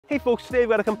Hey folks, today I've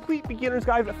got a complete beginner's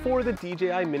guide for the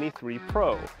DJI Mini 3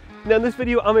 Pro. Now in this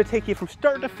video, I'm going to take you from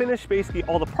start to finish, basically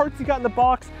all the parts you got in the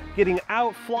box, getting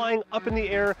out, flying up in the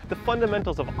air, the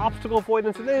fundamentals of obstacle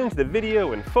avoidance, and then into the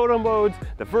video and photo modes,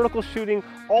 the vertical shooting,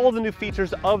 all the new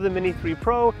features of the Mini 3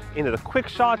 Pro, into the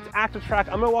QuickShots, active track.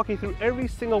 I'm going to walk you through every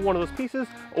single one of those pieces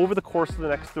over the course of the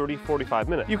next 30-45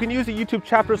 minutes. You can use the YouTube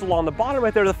chapters along the bottom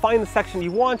right there to find the section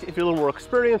you want if you're a little more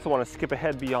experienced and want to skip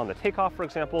ahead beyond the takeoff, for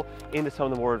example, into some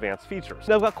of the more advanced features.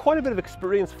 Now I've got quite a bit of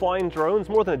experience flying drones,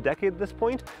 more than a decade at this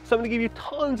point, so I'm going to give you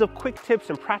tons of quick tips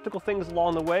and practical things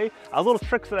along the way, little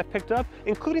tricks that I've picked up,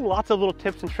 including lots of little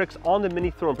tips and tricks on the Mini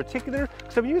 3 in particular,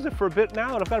 because I've used it for a bit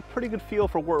now and I've got a pretty good feel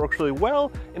for where it works really well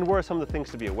and where are some of the things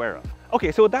to be aware of.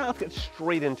 Okay, so with that, let's get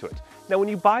straight into it. Now, when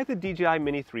you buy the DJI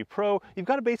Mini 3 Pro, you've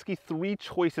got basically three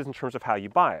choices in terms of how you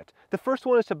buy it. The first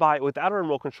one is to buy it without a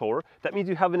remote controller. That means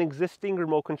you have an existing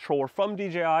remote controller from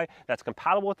DJI that's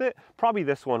compatible with it, probably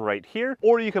this one right here.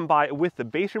 Or you can buy it with the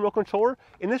base remote controller.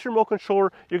 In this remote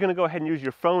controller, you're gonna go ahead and use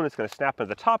your phone. It's gonna snap into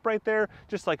the top right there,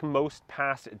 just like most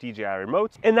past DJI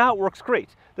remotes, and that works great.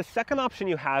 The second option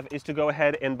you have is to go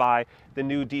ahead and buy the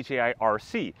new DJI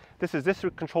RC. This is this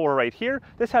controller right here.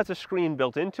 This has a screen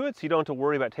built into it, so you don't have to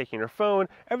worry about taking your phone.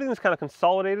 Everything's kind of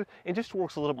consolidated and just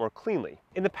works a little more cleanly.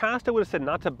 In the past, I would have said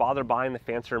not to bother buying the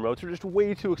fancy remotes. They're just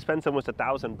way too expensive, almost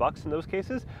 $1,000 in those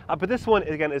cases. But this one,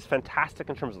 again, is fantastic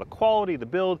in terms of the quality, the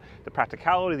build, the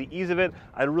practicality, the ease of it.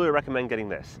 I'd really recommend getting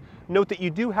this. Note that you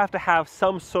do have to have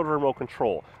some sort of remote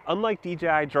control. Unlike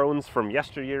DJI drones from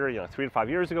yesteryear, 3 to 5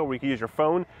 years ago, where you can use your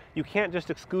phone, you can't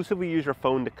just exclusively use your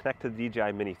phone to connect to the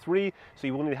DJI Mini 3, so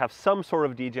you will need to have some sort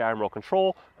of DJI remote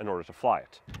control in order to fly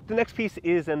it. The next piece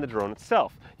is then the drone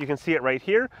itself. You can see it right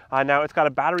here. Now it's got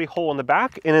a battery hole in the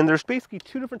back, and then there's basically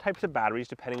two different types of batteries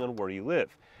depending on where you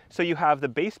live. So you have the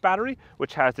base battery,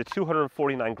 which has the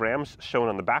 249 grams shown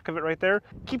on the back of it right there.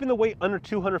 Keeping the weight under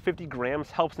 250 grams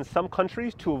helps in some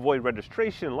countries to avoid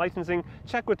registration and licensing.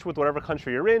 Check with whatever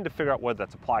country you're in to figure out whether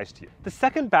that applies to you. The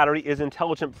second battery is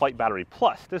Intelligent Flight Battery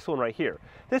Plus, this one right here.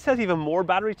 This has even more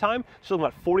battery time, so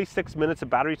about 46 minutes of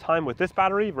battery time with this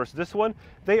battery versus this one.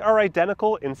 They are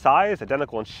identical in size,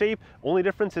 identical in shape, only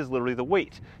difference is literally the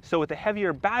weight. So with the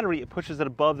heavier battery, it pushes it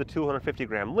above the 250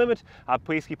 gram limit,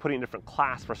 basically putting it in a different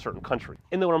class for a certain country.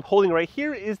 And then what I'm holding right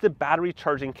here is the battery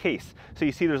charging case. So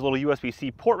you see there's a little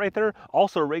USB-C port right there,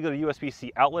 also a regular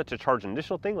USB-C outlet to charge an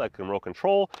additional thing like the remote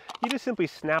control. You just simply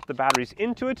snap the batteries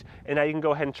into it, and now you can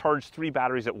go ahead and charge 3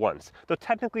 batteries at once. Though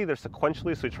technically they're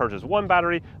sequentially, so it charges one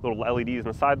battery, little LEDs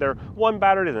on the side there, one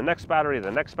battery, the next battery,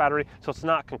 the next battery, so it's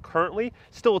not concurrently.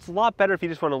 Still, it's a lot better if you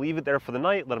just want to leave it there for the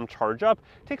night, let them charge up.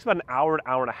 It takes about an hour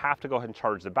and a half to go ahead and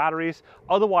charge the batteries.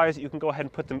 Otherwise, you can go ahead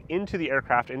and put them into the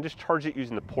aircraft and just charge it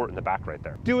using the port in the back right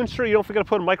there. Do ensure you don't forget to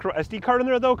put a micro SD card in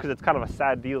there though, because it's kind of a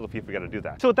sad deal if you forget to do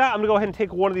that. So with that, I'm gonna go ahead and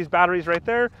take one of these batteries right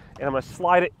there, and I'm gonna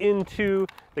slide it into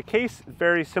the case.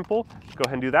 Very simple. Just go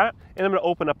ahead and do that. And I'm gonna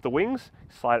open up the wings,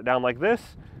 slide it down like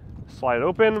this, slide it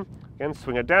open, again,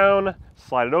 swing it down,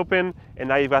 slide it open, and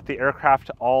now you've got the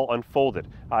aircraft all unfolded.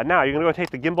 Now you're gonna go take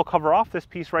the gimbal cover off, this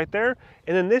piece right there,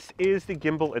 and then this is the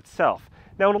gimbal itself.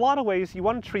 Now, in a lot of ways, you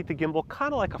want to treat the gimbal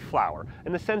kind of like a flower,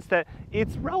 in the sense that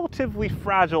it's relatively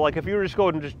fragile. Like if you were just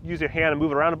going and just use your hand and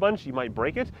move it around a bunch, you might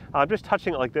break it. Just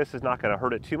touching it like this is not going to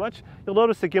hurt it too much. You'll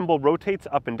notice the gimbal rotates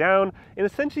up and down and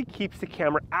essentially keeps the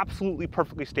camera absolutely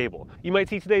perfectly stable. You might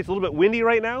see today it's a little bit windy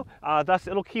right now, thus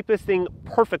it'll keep this thing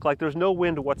perfect, like there's no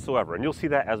wind whatsoever. And you'll see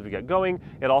that as we get going.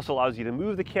 It also allows you to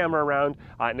move the camera around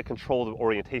and to control the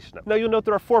orientation of it. Now, you'll note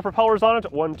there are 4 propellers on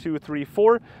it, 1, 2, 3,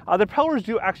 4. The propellers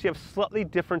do actually have slightly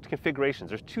different configurations.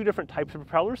 There's 2 different types of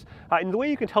propellers. And the way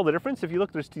you can tell the difference, if you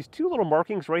look, there's these 2 little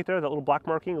markings right there, that little black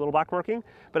marking,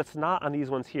 but it's not on these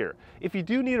ones here. If you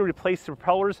do need to replace the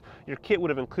propellers, your kit would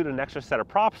have included an extra set of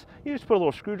props. You just put a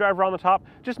little screwdriver on the top.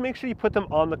 Just make sure you put them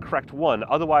on the correct one.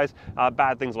 Otherwise,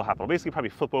 bad things will happen. It'll basically probably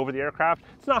flip over the aircraft.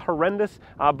 It's not horrendous,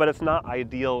 but it's not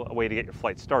ideal way to get your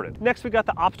flight started. Next, we got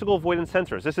the obstacle avoidance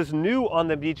sensors. This is new on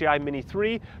the DJI Mini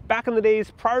 3. Back in the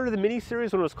days prior to the Mini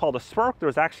series, when it was called a Spark, there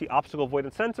was actually obstacle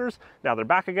avoidance sensors. Now they're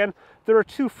back again. There are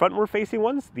 2 frontward facing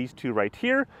ones, these 2 right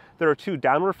here. There are 2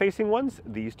 downward facing ones,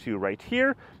 these 2 right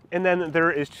here. And then there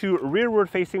is 2 rearward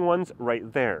facing ones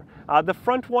right there. The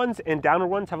front ones and downward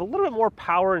ones have a little bit more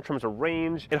power in terms of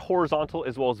range and horizontal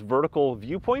as well as vertical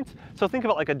viewpoints. So think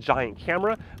of it like a giant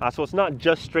camera. So it's not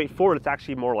just straightforward, it's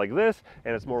actually more like this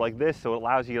and it's more like this. So it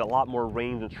allows you to get a lot more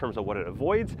range in terms of what it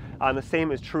avoids. And the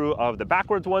same is true of the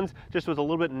backwards ones, just with a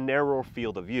little bit narrower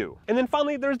field of view. And then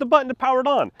finally, there's the button to power it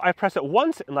on. I press it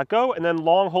once and let go, and then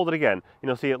long hold it again.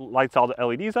 See it lights all the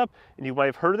LEDs up, and you might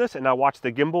have heard of this. And now watch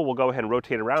the gimbal. We'll go ahead and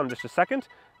rotate around in just a second.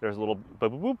 there's a little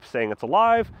boop boop boop saying it's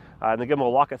alive, and the gimbal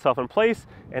will lock itself in place,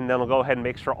 and then it'll go ahead and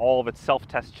make sure all of its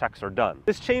self-test checks are done.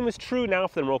 This same is true now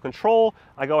for the remote control.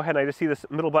 I go ahead and I just see this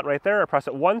middle button right there. I press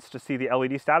it once to see the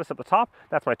LED status at the top.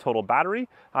 That's my total battery,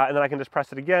 and then I can just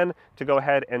press it again to go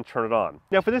ahead and turn it on.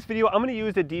 Now for this video, I'm going to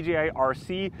use the DJI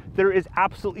RC. There is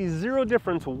absolutely zero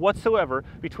difference whatsoever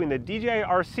between the DJI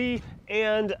RC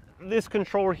and this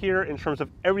controller here in terms of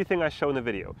everything I show in the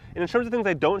video. And in terms of things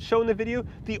I don't show in the video,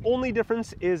 the only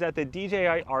difference is that the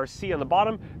DJI RC on the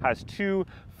bottom has two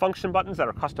function buttons that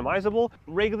are customizable.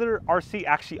 Regular RC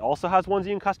actually also has ones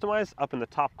you can customize up in the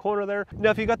top corner there. Now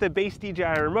if you got the base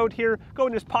DJI remote here, go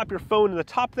and just pop your phone in the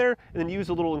top there and then use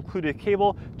a little included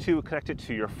cable to connect it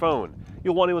to your phone.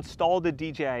 You'll want to install the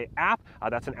DJI app.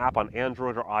 That's an app on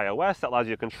Android or iOS that allows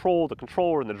you to control the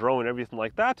controller and the drone and everything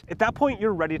like that. At that point,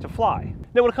 you're ready to fly.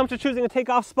 Now, when it comes to choosing a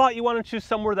takeoff spot, you want to choose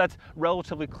somewhere that's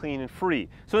relatively clean and free.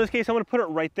 So in this case, I'm going to put it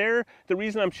right there. The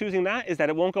reason I'm choosing that is that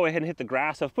it won't go ahead and hit the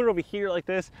grass. So if I put it over here like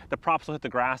this, the props will hit the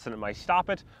grass and it might stop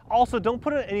it. Also, don't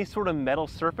put it on any sort of metal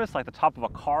surface like the top of a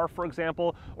car, for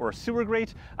example, or a sewer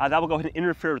grate. That will go ahead and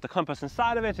interfere with the compass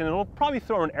inside of it, and it'll probably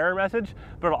throw an error message,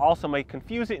 but it'll also might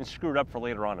confuse it and screw it up for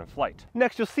later on in flight.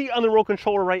 Next, you'll see on the remote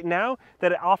controller right now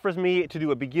that it offers me to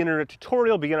do a beginner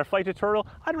flight tutorial.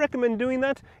 I'd recommend doing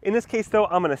that. In this case though,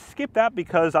 I'm going to skip that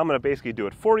because I'm going to basically do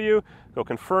it for you. Go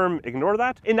confirm, ignore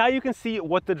that. And now you can see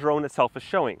what the drone itself is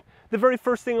showing. The very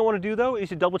first thing I want to do though is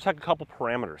to double check a couple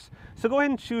parameters. So go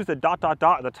ahead and choose the ...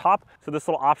 at the top. So this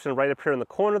little option right up here in the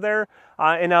corner there.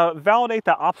 And now validate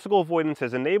that obstacle avoidance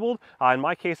is enabled. In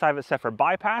my case, I have it set for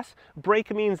bypass.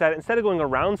 Brake means that instead of going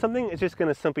around something, it's just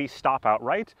going to simply stop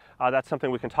outright. That's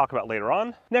something we can talk about later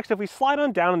on. Next, if we slide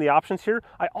on down in the options here,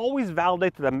 I always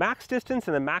validate that the max distance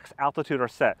and the max altitude are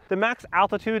set. The max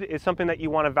altitude is something that you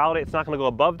want to validate. It's not going to go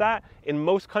above that. In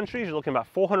most countries, you're looking at about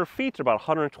 400 feet or about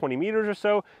 120 meters or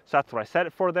so. So that's what I set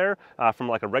it for there from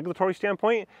like a regulatory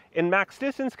standpoint. And max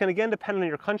distance can again depend on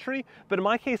your country, but in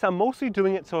my case, I'm mostly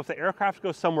doing it so if the aircraft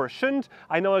goes somewhere it shouldn't,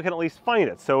 I know I can at least find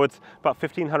it. So it's about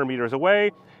 1,500 meters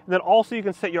away. And then also you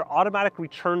can set your automatic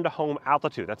return to home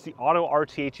altitude. That's the auto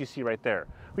RTH you see right there.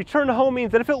 Return to home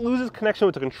means that if it loses connection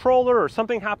with the controller or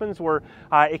something happens where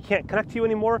it can't connect to you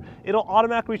anymore, it'll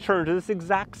automatically return to this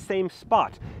exact same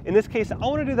spot. In this case, I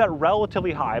want to do that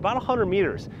relatively high, about 100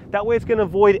 meters. That way it's going to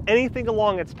avoid anything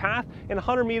along its path, and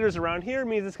 100 meters around here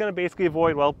means it's going to basically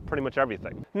avoid, well, pretty much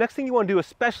everything. Next thing you want to do,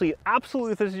 especially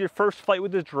absolutely if this is your first flight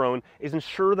with this drone, is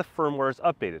ensure the firmware is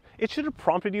updated. It should have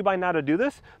prompted you by now to do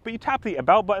this, but you tap the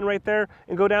About button right there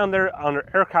and go down there under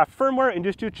Aircraft Firmware and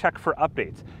just do check for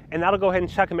updates. And that'll go ahead and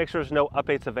check and make sure there's no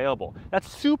updates available. That's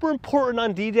super important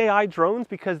on DJI drones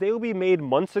because they will be made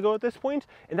months ago at this point,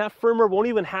 and that firmware won't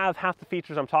even have half the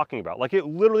features I'm talking about. Like it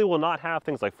literally will not have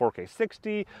things like 4K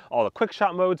 60, all the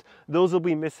QuickShot modes, those will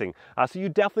be missing. So you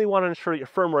definitely want to ensure that your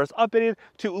firmware is updated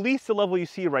to at least the level you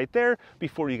see right there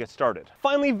before you get started.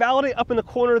 Finally, validate up in the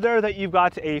corner there that you've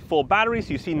got a full battery,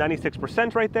 so you see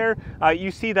 96% right there.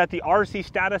 You see that the RC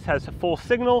status has full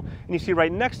signal, and you see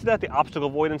right next to that the obstacle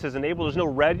avoidance is enabled. There's no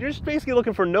red. You're just basically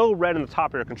looking for no red in the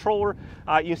top of your controller.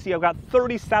 You see I've got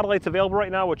 30 satellites available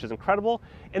right now, which is incredible.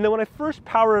 And then when I first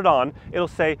power it on, it'll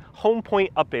say home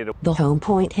point updated. The home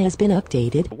point has been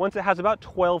updated. Once it has about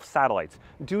 12 satellites.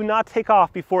 Do not take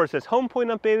off before it says home point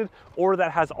updated or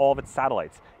that has all of its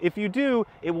satellites. If you do,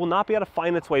 it will not be able to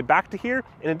find its way back to here.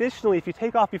 And additionally, if you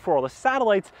take off before all the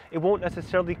satellites, it won't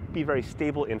necessarily be very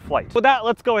stable in flight. With that,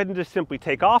 let's go ahead and just simply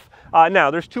take off.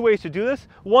 Now, there's two ways to do this.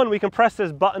 One, we can press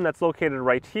this button that's located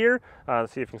right here.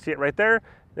 Let's see if you can see it right there.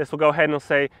 This will go ahead and it'll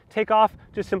say take off.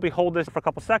 Just simply hold this for a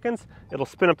couple seconds. It'll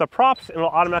spin up the props and it'll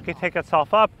automatically take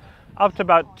itself up to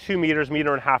about 2 meters, 1.5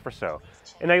 meters or so.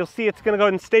 And now you'll see it's going to go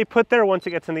ahead and stay put there once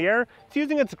it gets in the air. It's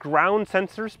using its ground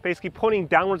sensors, basically pointing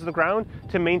downwards to the ground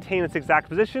to maintain its exact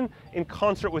position in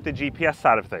concert with the GPS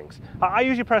side of things. I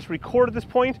usually press record at this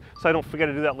point so I don't forget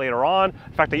to do that later on.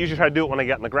 In fact, I usually try to do it when I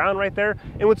get in the ground right there.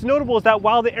 And what's notable is that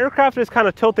while the aircraft is kind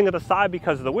of tilting at the side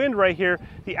because of the wind right here,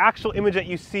 the actual image that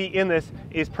you see in this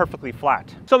is perfectly flat.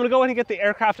 So I'm going to go ahead and get the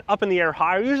aircraft up in the air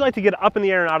higher. I usually like to get up in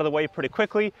the air and out of the way pretty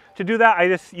quickly. To do that, I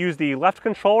just use the left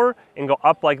controller and go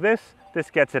up like this. This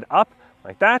gets it up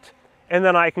like that. And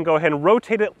then I can go ahead and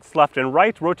rotate it left and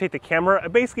right, rotate the camera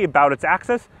basically about its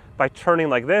axis by turning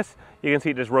like this. You can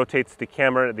see it just rotates the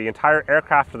camera, the entire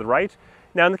aircraft to the right.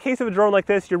 Now in the case of a drone like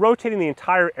this, you're rotating the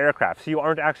entire aircraft, so you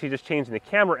aren't actually just changing the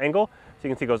camera angle. So you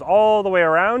can see it goes all the way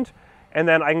around. And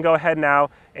then I can go ahead now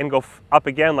and go up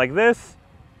again like this.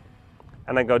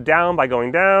 And then go down by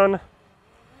going down.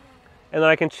 And then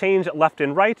I can change left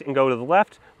and right and go to the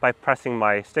left by pressing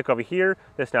my stick over here.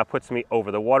 This now puts me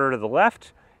over the water to the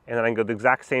left. And then I can go the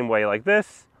exact same way like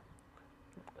this,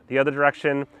 the other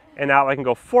direction, and now I can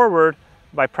go forward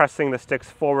by pressing the sticks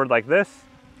forward like this,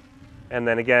 and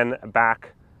then again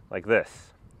back like this.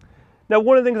 Now,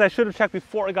 one of the things I should have checked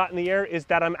before I got in the air is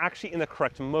that I'm actually in the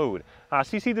correct mode.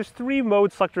 So you see there's 3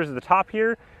 mode selectors at the top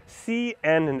here, C,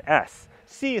 N, and S.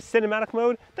 C is cinematic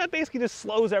mode. That basically just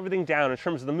slows everything down in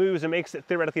terms of the moves and makes it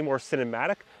theoretically more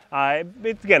cinematic.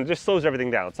 Again, it just slows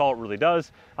everything down. That's all it really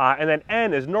does. And then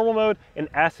N is normal mode, and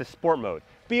S is sport mode.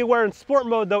 Be aware in sport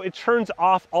mode though, it turns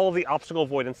off all of the obstacle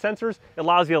avoidance sensors. It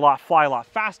allows you to fly a lot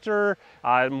faster,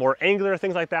 more angular,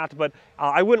 things like that, but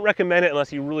I wouldn't recommend it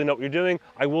unless you really know what you're doing.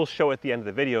 I will show at the end of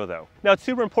the video though. Now it's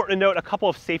super important to note a couple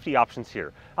of safety options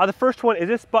here. The first one is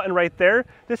this button right there.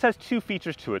 This has 2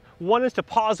 features to it. One is to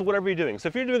pause whatever you're doing. So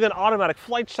if you're doing an automatic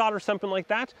flight shot or something like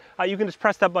that, you can just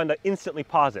press that button to instantly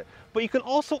pause it. But you can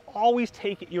also always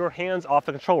take your hands off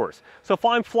the controllers. So if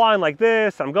I'm flying like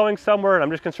this, I'm going somewhere and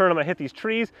I'm just concerned I'm gonna hit these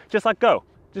trees, just let go.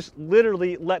 Just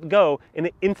literally let go and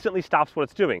it instantly stops what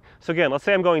it's doing. So again, let's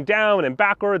say I'm going down and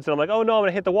backwards and I'm like, oh no, I'm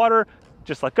gonna hit the water,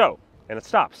 just let go and it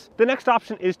stops. The next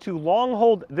option is to long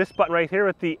hold this button right here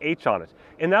with the H on it,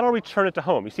 and that'll return it to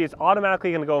home. You see it's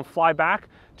automatically gonna go and fly back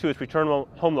to its return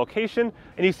home location,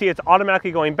 and you see it's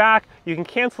automatically going back. You can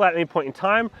cancel at any point in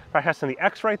time by pressing the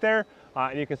X right there,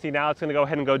 and you can see now it's gonna go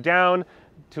ahead and go down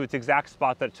to its exact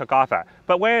spot that it took off at.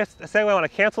 But when I want to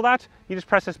cancel that, you just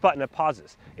press this button, it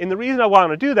pauses. And the reason I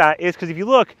want to do that is because if you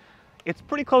look, it's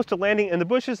pretty close to landing in the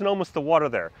bushes and almost the water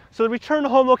there. So the return to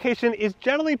home location is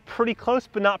generally pretty close,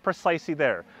 but not precisely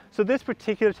there. So this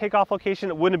particular takeoff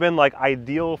location wouldn't have been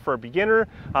ideal for a beginner.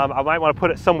 I might want to put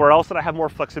it somewhere else that I have more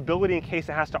flexibility in case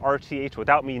it has to RTH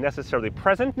without me necessarily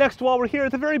present. Next, while we're here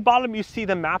at the very bottom, you see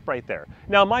the map right there.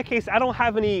 Now in my case, I don't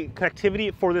have any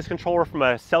connectivity for this controller from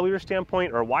a cellular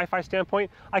standpoint or a Wi-Fi standpoint.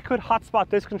 I could hotspot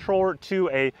this controller to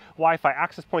a Wi-Fi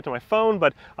access point on my phone,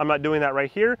 but I'm not doing that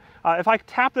right here. If I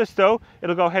tap this though,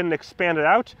 it'll go ahead and expand it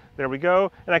out. There we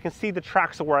go. And I can see the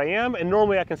tracks of where I am, and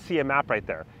normally I can see a map right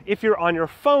there. If you're on your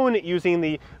phone using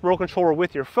the remote controller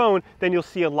with your phone, then you'll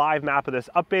see a live map of this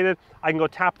updated. I can go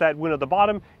tap that window at the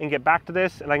bottom and get back to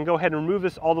this, and I can go ahead and remove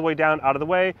this all the way down out of the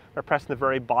way by pressing the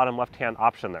very bottom left-hand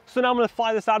option there. So now I'm gonna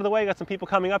fly this out of the way. I got some people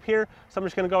coming up here, so I'm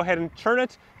just gonna go ahead and turn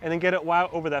it and then get it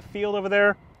over that field over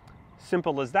there.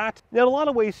 Simple as that. Now, in a lot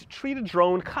of ways, treat a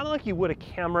drone kind of like you would a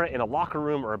camera in a locker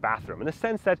room or a bathroom, in the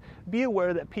sense that be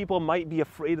aware that people might be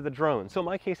afraid of the drone. So in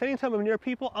my case, anytime I'm near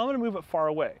people, I'm gonna move it far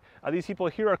away. These people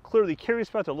here are clearly curious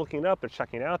about it, they're looking it up, they're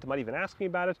checking it out, they might even ask me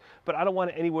about it, but I don't want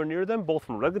it anywhere near them, both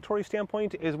from a regulatory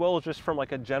standpoint, as well as just from a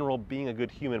general being a good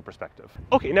human perspective.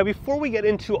 Okay, now before we get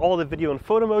into all the video and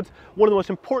photo modes, one of the most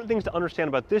important things to understand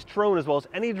about this drone, as well as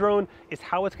any drone, is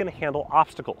how it's gonna handle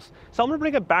obstacles. So I'm gonna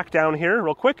bring it back down here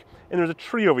real quick, and there's a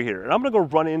tree over here, and I'm gonna go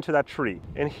run into that tree.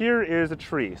 And here is a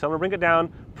tree. So I'm gonna bring it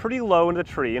down pretty low into the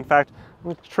tree. In fact,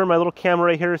 I'm gonna turn my little camera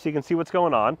right here so you can see what's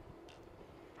going on.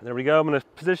 There we go. I'm gonna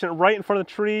position it right in front of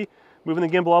the tree, moving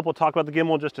the gimbal up. We'll talk about the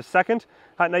gimbal in just a second.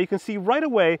 Now you can see right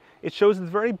away, it shows at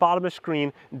the very bottom of the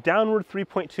screen, downward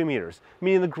 3.2 meters,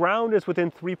 meaning the ground is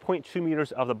within 3.2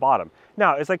 meters of the bottom.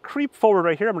 Now, as I creep forward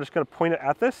right here, I'm just gonna point it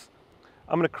at this.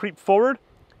 I'm gonna creep forward,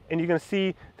 and you're gonna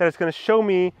see that it's gonna show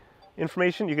me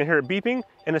information. You can hear it beeping,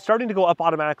 and it's starting to go up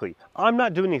automatically. I'm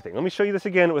not doing anything. Let me show you this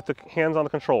again with the hands on the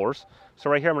controllers. So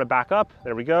right here, I'm gonna back up.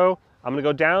 There we go. I'm gonna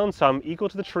go down, so I'm equal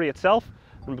to the tree itself.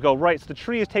 I'm gonna go right. So the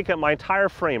tree is taking up my entire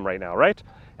frame right now, right?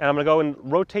 And I'm gonna go and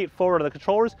rotate forward on the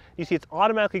controllers. You see it's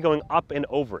automatically going up and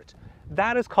over it.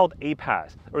 That is called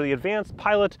APAS, or the Advanced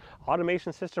Pilot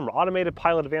Automation System, or Automated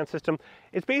Pilot Advanced System.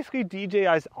 It's basically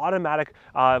DJI's automatic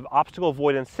obstacle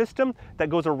avoidance system that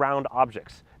goes around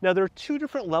objects. Now, there are 2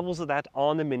 different levels of that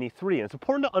on the Mini 3, and it's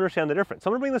important to understand the difference. So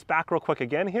I'm gonna bring this back real quick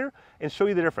again here and show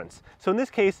you the difference. So in this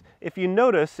case, if you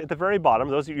notice at the very bottom,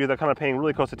 those of you that are kind of paying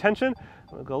really close attention,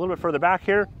 I'm gonna go a little bit further back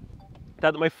here,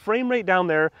 that my frame rate down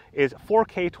there is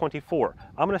 4K 24.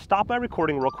 I'm gonna stop my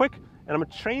recording real quick, and I'm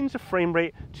gonna change the frame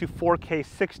rate to 4K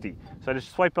 60. So I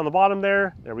just swiped on the bottom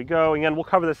there we go. Again, we'll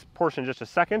cover this portion in just a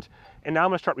second, and now I'm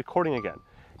gonna start recording again.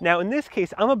 Now in this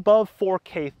case, I'm above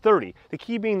 4K 30, the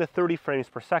key being the 30 frames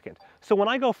per second. So when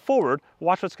I go forward,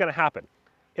 watch what's gonna happen.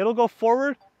 It'll go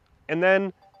forward, and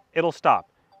then it'll stop.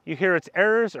 You hear its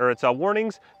errors or its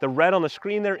warnings, the red on the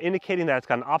screen there indicating that it's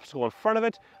got an obstacle in front of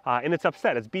it, and it's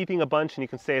upset. It's beeping a bunch, and you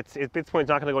can say at this point it's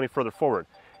not gonna go any further forward.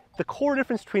 The core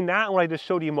difference between that and what I just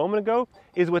showed you a moment ago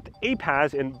is with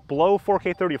APAS and below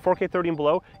 4K 30 or 4K 30 and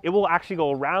below, it will actually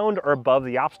go around or above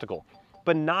the obstacle.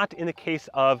 but not in the case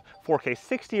of 4K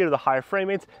 60 or the higher frame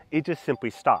rates. It just simply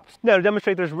stops. Now, to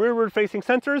demonstrate there's rearward facing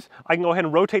sensors, I can go ahead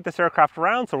and rotate this aircraft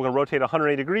around. So we're gonna rotate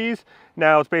 180 degrees.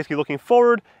 Now it's basically looking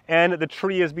forward and the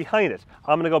tree is behind it.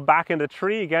 I'm gonna go back into the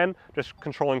tree again, just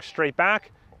controlling straight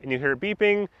back, and you hear it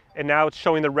beeping, and now it's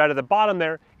showing the red at the bottom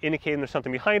there, indicating there's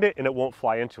something behind it and it won't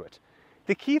fly into it.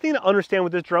 The key thing to understand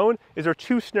with this drone is there are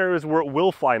two scenarios where it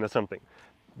will fly into something,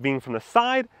 being from the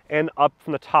side and up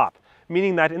from the top,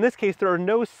 meaning that in this case there are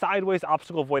no sideways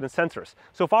obstacle avoidance sensors.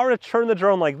 So if I were to turn the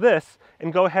drone like this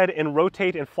and go ahead and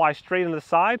rotate and fly straight into the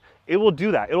side, it will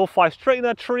do that. It will fly straight in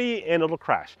that tree and it'll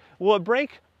crash. Will it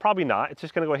break? Probably not. It's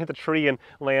just going to go hit the tree and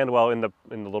land, well, in the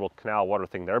little canal water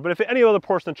thing there. But if any other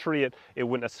portion of the tree, it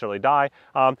wouldn't necessarily die.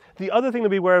 The other thing to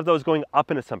be aware of, though, is going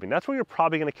up into something. That's where you're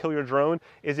probably going to kill your drone,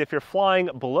 is if you're flying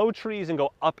below trees and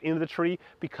go up into the tree,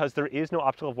 because there is no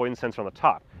optical avoidance sensor on the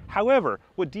top. However,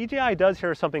 what DJI does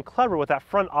here is something clever with that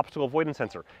front optical avoidance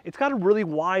sensor. It's got a really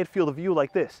wide field of view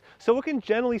like this, so it can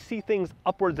generally see things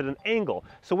upwards at an angle.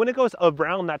 So when it goes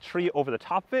around that tree over the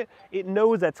top of it, it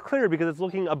knows that's clear because it's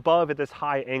looking above at this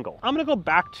high angle. I'm gonna go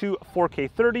back to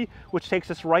 4K 30, which takes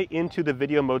us right into the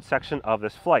video mode section of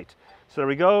this flight. So there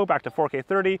we go, back to 4K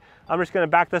 30. I'm just gonna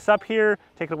back this up here,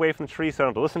 take it away from the tree so I don't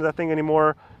have to listen to that thing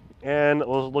anymore. And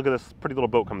we'll look at this pretty little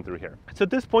boat coming through here. So at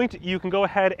this point, you can go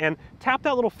ahead and tap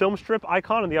that little film strip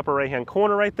icon in the upper right-hand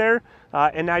corner right there.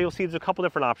 And now you'll see there's a couple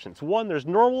different options. One, there's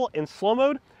normal and slow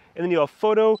mode, and then you have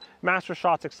photo, master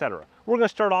shots, etc. We're gonna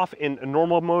start off in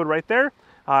normal mode right there.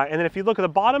 And then if you look at the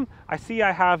bottom, I see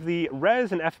I have the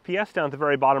res and FPS down at the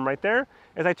very bottom right there.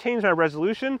 As I change my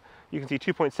resolution, you can see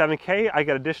 2.7K, I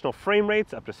get additional frame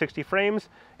rates up to 60 frames.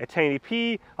 At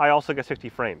 1080p, I also get 60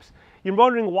 frames. You're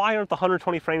wondering why aren't the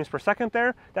 120 frames per second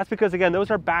there? That's because, again, those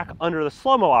are back under the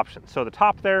slow-mo option. So the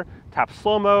top there, tap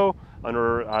slow-mo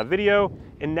under video,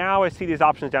 and now I see these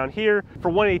options down here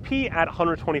for 180p at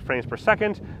 120 frames per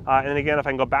second. And then again, if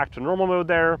I can go back to normal mode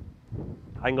there,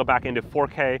 I can go back into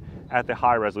 4K at the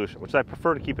high resolution, which I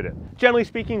prefer to keep it in. Generally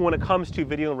speaking, when it comes to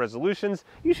video resolutions,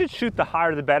 you should shoot the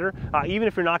higher the better, even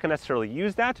if you're not gonna necessarily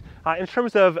use that. In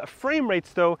terms of frame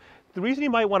rates though, the reason you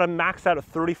might want to max out at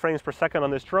 30 frames per second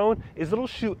on this drone is it'll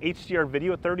shoot HDR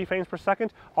video at 30 frames per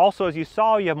second. Also, as you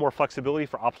saw, you have more flexibility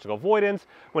for obstacle avoidance.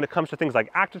 When it comes to things like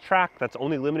active track, that's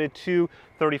only limited to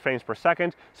 30 frames per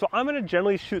second. So I'm going to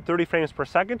generally shoot 30 frames per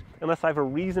second unless I have a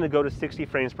reason to go to 60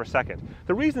 frames per second.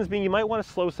 The reasons being you might want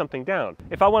to slow something down.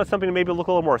 If I wanted something to maybe look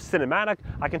a little more cinematic,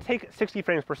 I can take 60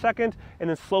 frames per second and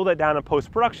then slow that down in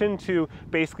post-production to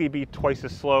basically be twice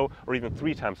as slow or even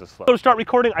 3 times as slow. So to start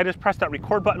recording, I just press that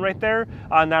record button right there,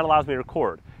 and that allows me to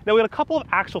record. Now we got a couple of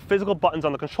actual physical buttons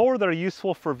on the controller that are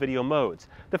useful for video modes.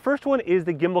 The first one is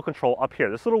the gimbal control up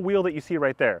here, this little wheel that you see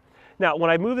right there. Now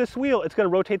when I move this wheel, it's going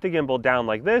to rotate the gimbal down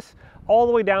like this, all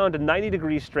the way down to 90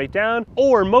 degrees straight down,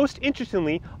 or most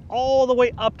interestingly, all the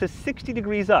way up to 60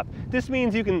 degrees up. This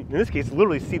means you can, in this case,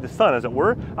 literally see the sun as it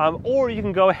were, or you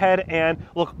can go ahead and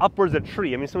look upwards at a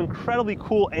tree. I mean, some incredibly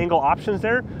cool angle options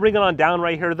there. Bring it on down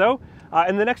right here though.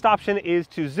 And the next option is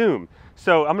to zoom.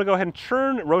 So I'm gonna go ahead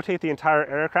and rotate the entire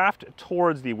aircraft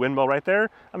towards the windmill right there.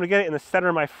 I'm gonna get it in the center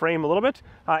of my frame a little bit.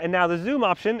 And now the zoom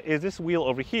option is this wheel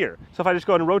over here. So if I just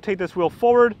go ahead and rotate this wheel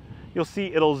forward, you'll see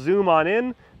it'll zoom on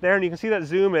in there, and you can see that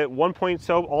zoom at 1 point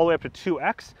so all the way up to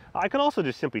 2x. I can also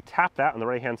just simply tap that on the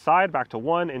right hand side back to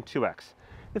 1 and 2x.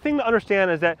 The thing to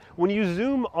understand is that when you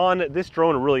zoom on this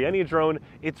drone, or really any drone,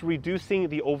 it's reducing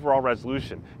the overall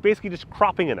resolution, basically just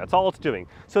cropping in, that's all it's doing.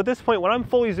 So at this point, when I'm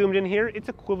fully zoomed in here, it's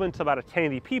equivalent to about a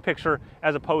 1080p picture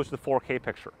as opposed to the 4K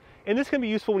picture. And this can be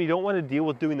useful when you don't want to deal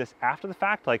with doing this after the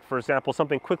fact, like for example,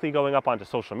 something quickly going up onto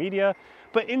social media.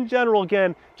 But in general,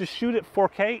 again, just shoot at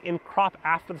 4K and crop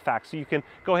after the fact. So you can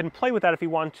go ahead and play with that if you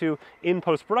want to in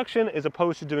post-production as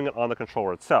opposed to doing it on the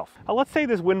controller itself. Let's say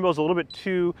this windmill is a little bit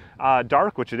too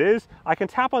dark, which it is. I can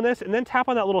tap on this and then tap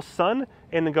on that little sun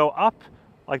and then go up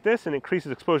like this and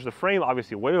increases exposure to the frame,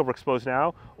 obviously way overexposed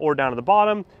now, or down to the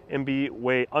bottom and be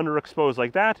way underexposed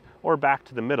like that, or back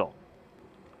to the middle.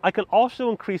 I can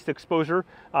also increase the exposure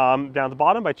down at the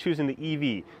bottom by choosing the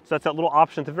EV. So that's that little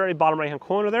option at the very bottom right-hand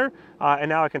corner there. And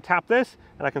now I can tap this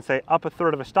and I can say up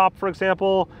 1/3 of a stop, for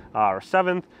example, or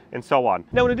 1/7, and so on.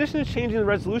 Now, in addition to changing the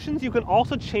resolutions, you can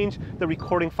also change the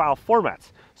recording file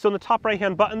formats. So in the top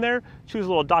right-hand button there, choose a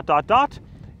little dot, dot, dot,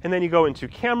 And then you go into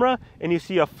camera and you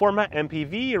see a format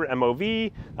MPV or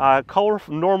MOV, color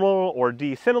normal or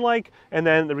D Cinelike, and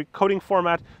then the recording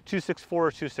format 264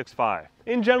 or 265.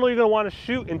 In general, you're going to want to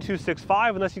shoot in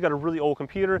 265 unless you've got a really old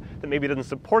computer that maybe doesn't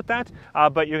support that,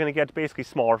 but you're going to get basically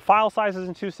smaller file sizes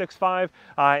in 265,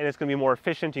 and it's going to be more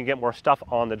efficient. You can get more stuff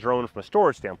on the drone from a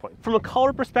storage standpoint. From a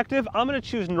color perspective, I'm going to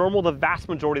choose normal the vast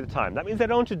majority of the time. That means I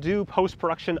don't have to do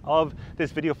post-production of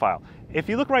this video file. If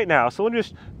you look right now, so let me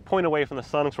just point away from the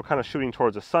sun because we're kind of shooting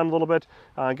towards the sun a little bit,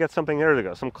 get something, there we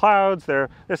go, some clouds there,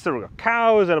 there we go,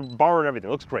 cows and a barn and everything.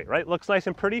 Looks great, right? Looks nice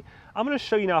and pretty. I'm going to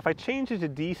show you now, if I change it to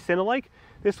D Cinelike,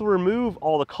 this will remove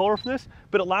all the color from this,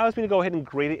 but it allows me to go ahead and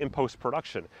grade it in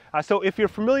post-production. So if you're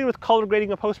familiar with color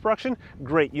grading in post-production,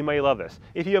 great, you may love this.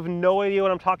 If you have no idea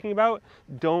what I'm talking about,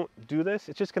 don't do this.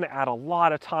 It's just going to add a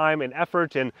lot of time and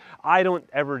effort, and I don't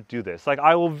ever do this. Like,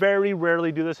 I will very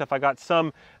rarely do this if I got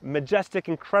some majestic,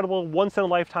 incredible,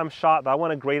 once-in-a-lifetime shot that I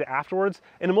want to grade afterwards,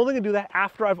 and I'm only going to do that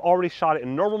after I've already shot it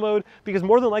in normal mode, because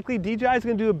more than likely, DJI is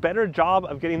going to do a better job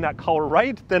of getting that color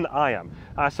right than I am.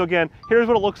 So again, here's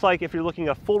what it looks like if you're looking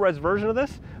at a full-res version of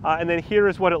this, and then here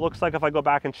is what it looks like if I go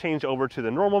back and change over to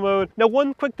the normal mode. Now,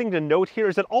 one quick thing to note here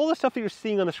is that all the stuff that you're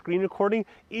seeing on the screen recording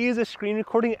is a screen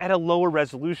recording at a lower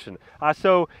resolution.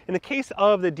 So in the case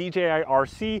of the DJI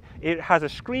RC, it has a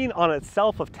screen on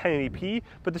itself of 1080p,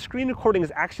 but the screen recording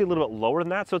is actually a little bit lower than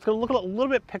that, so it's going to look a little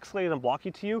bit pixelated and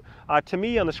blocky to you. To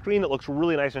me, on the screen, it looks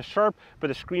really nice and sharp, but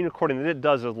the screen recording that it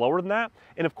does is lower than that.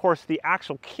 And of course, the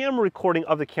actual camera recording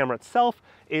of the camera itself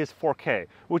is 4K,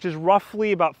 which is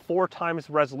roughly about 4 times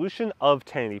the resolution of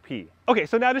 1080p. Okay,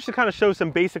 so now just to kind of show some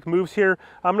basic moves here,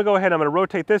 I'm gonna go ahead, I'm gonna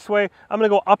rotate this way, I'm gonna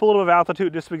go up a little bit of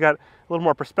altitude just so we got a little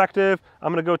more perspective.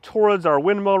 I'm gonna go towards our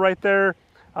windmill right there,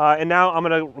 and now I'm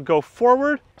gonna go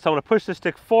forward. So I'm gonna push the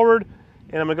stick forward,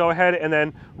 and I'm gonna go ahead and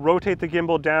then rotate the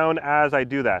gimbal down as I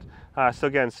do that. So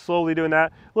again, slowly doing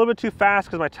that. A little bit too fast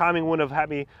because my timing wouldn't have had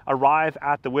me arrive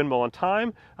at the windmill on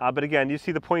time. But again, you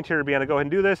see the point here to be able to go ahead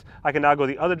and do this. I can now go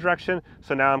the other direction.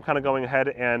 So now I'm kind of going ahead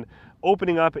and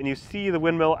opening up, and you see the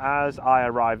windmill as I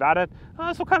arrive at it.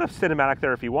 So kind of cinematic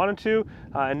there if you wanted to.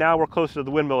 And now we're closer to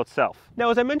the windmill itself.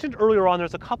 Now, as I mentioned earlier on,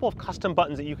 there's a couple of custom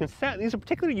buttons that you can set. These are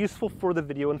particularly useful for the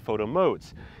video and photo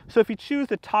modes. So if you choose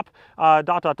the top at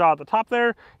the top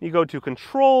there, you go to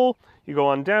Control, you go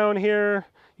on down here,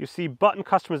 you see button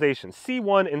customization,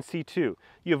 C1 and C2.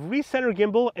 You have recenter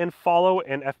gimbal and follow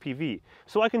and FPV.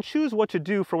 So I can choose what to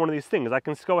do for one of these things. I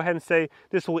can go ahead and say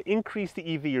this will increase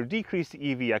the EV or decrease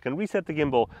the EV. I can reset the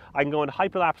gimbal. I can go into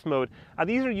HyperLapse mode.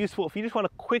 These are useful if you just want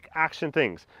to quick action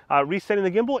things. Resetting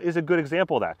the gimbal is a good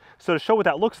example of that. So to show what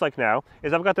that looks like now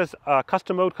is I've got this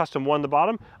custom mode, custom 1 at the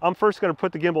bottom. I'm first going to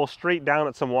put the gimbal straight down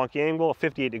at some wonky angle of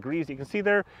 58 degrees, you can see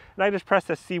there. And I just press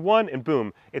the C1 and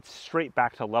boom, it's straight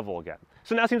back to level again.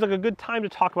 So now seems like a good time to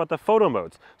talk about the photo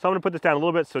modes. So I'm going to put this down a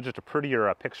little bit so it's just a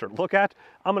prettier picture to look at.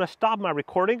 I'm going to stop my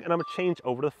recording and I'm going to change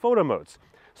over to the photo modes.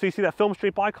 So you see that film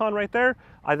strip icon right there?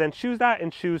 I then choose that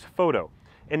and choose photo.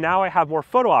 And now I have more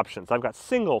photo options. I've got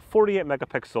single, 48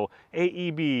 megapixel,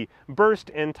 AEB,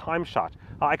 burst, and time shot.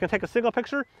 I can take a single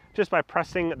picture just by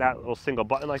pressing that little single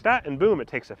button like that, and boom, it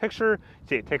takes a picture.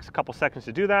 See, it takes a couple seconds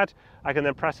to do that. I can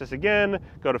then press this again,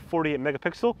 go to 48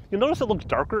 megapixel. You'll notice it looks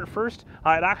darker at first.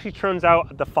 It actually turns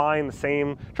out defined the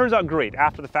same, turns out great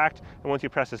after the fact. And once you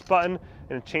press this button,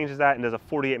 and it changes that and does a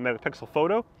 48 megapixel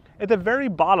photo. At the very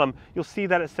bottom, you'll see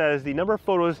that it says the number of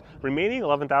photos remaining,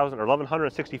 11,000 or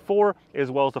 1164,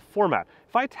 as well as the format.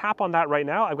 If I tap on that right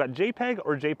now, I've got JPEG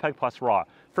or JPEG plus RAW.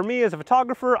 For me as a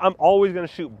photographer, I'm always going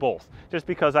to shoot both, just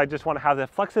because I just want to have the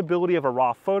flexibility of a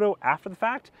RAW photo after the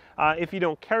fact. If you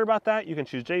don't care about that, you can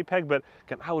choose JPEG, but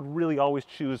again, I would really always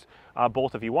choose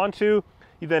both if you want to.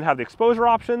 You then have the exposure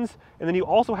options, and then you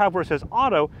also have where it says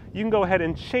auto, you can go ahead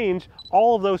and change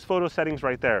all of those photo settings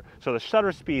right there. So the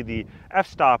shutter speed, the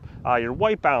f-stop, your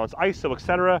white balance, ISO,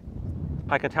 etc.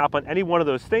 I can tap on any one of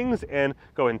those things and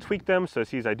go ahead and tweak them. So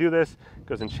see as I do this, it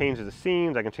goes and changes the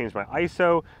scenes. I can change my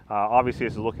ISO. Obviously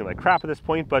this is looking like crap at this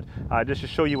point, but just to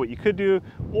show you what you could do.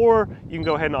 Or you can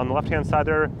go ahead and on the left-hand side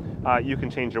there, you can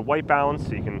change your white balance.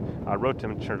 So you can rotate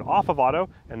and turn it off of auto,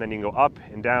 and then you can go up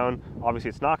and down. Obviously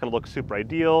it's not gonna look super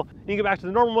ideal. You can go back to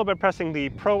the normal mode by pressing the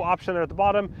Pro option there at the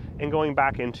bottom and going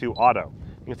back into auto.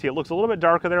 You can see it looks a little bit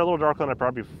darker there, a little darker than I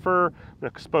probably prefer. I'm going to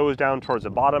expose down towards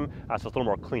the bottom, so it's a little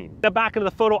more clean. Now back into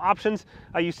the photo options,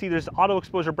 you see there's auto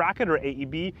exposure bracket or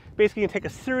AEB. Basically you can take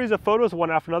a series of photos one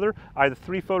after another, either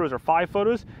 3 photos or 5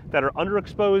 photos that are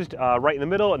underexposed right in the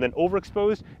middle and then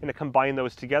overexposed, and to combine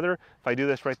those together. If I do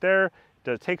this right there,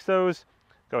 it takes those,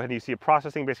 Go ahead and you see it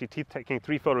processing, basically taking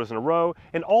 3 photos in a row.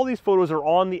 And all these photos are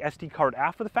on the SD card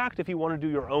after the fact if you want to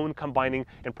do your own combining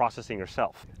and processing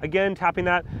yourself. Again, tapping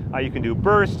that, you can do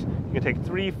burst. You can take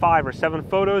 3, 5, or 7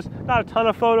 photos. Not a ton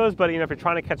of photos, but if you're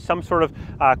trying to catch some sort of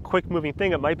quick moving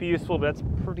thing, it might be useful, but that's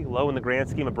pretty low in the grand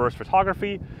scheme of burst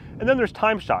photography. And then there's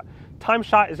time shot. Time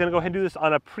shot is going to go ahead and do this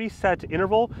on a preset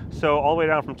interval, so all the way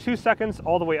down from 2 seconds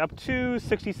all the way up to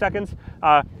 60 seconds.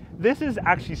 This is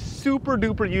actually super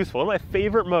duper useful. One of my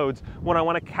favorite modes when I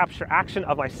want to capture action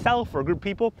of myself or a group of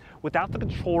people without the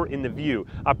controller in the view,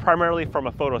 primarily from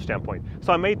a photo standpoint.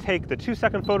 So I may take the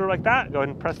 2-second photo like that, go ahead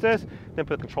and press this, then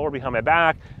put the controller behind my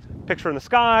back, picture in the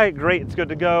sky, great, it's good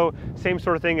to go. Same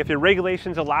sort of thing, if your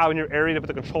regulations allow in your area to put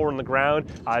the controller on the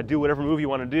ground, do whatever move you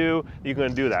want to do, you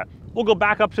can do that. We'll go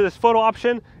back up to this photo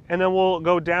option, and then we'll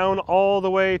go down all the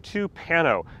way to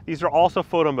pano. These are also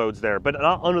photo modes there, but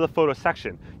not under the photo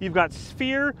section. You've got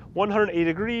sphere, 180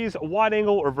 degrees, wide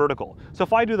angle, or vertical. So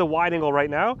if I do the wide angle right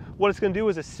now, what it's gonna do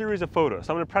is a series of photos.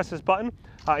 So I'm gonna press this button,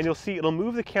 and you'll see it'll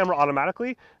move the camera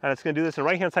automatically, and it's gonna do this. On the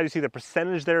right-hand side, you see the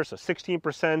percentage there, so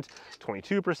 16%,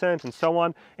 22%, and so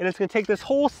on. And it's gonna take this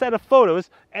whole set of photos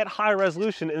at high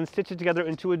resolution and stitch it together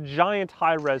into a giant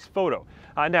high-res photo.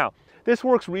 Now, this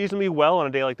works reasonably well on a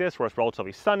day like this where it's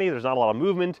relatively sunny, there's not a lot of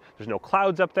movement, there's no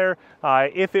clouds up there.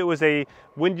 If it was a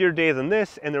windier day than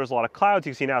this and there was a lot of clouds,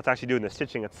 you can see now it's actually doing the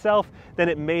stitching itself, then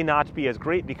it may not be as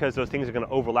great because those things are going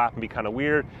to overlap and be kind of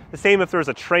weird. The same if there's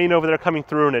a train over there coming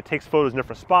through and it takes photos in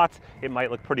different spots, it might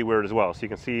look pretty weird as well. So you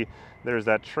can see there's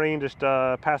that train just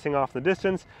passing off in the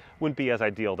distance. Wouldn't be as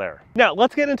ideal there. Now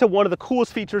let's get into one of the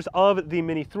coolest features of the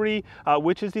Mini 3,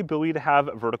 which is the ability to have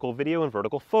vertical video and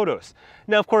vertical photos.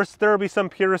 Now of course there will be some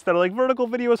purists that are like, vertical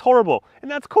video is horrible, and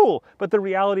that's cool, but the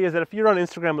reality is that if you're on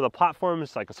Instagram or the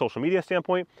platforms like a social media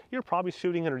standpoint, you're probably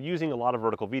shooting and or using a lot of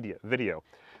vertical video.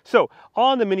 So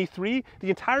on the Mini 3, the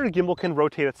entire gimbal can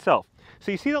rotate itself.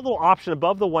 So you see that little option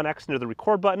above the 1X near the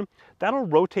record button? That'll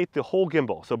rotate the whole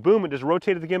gimbal. So boom, it just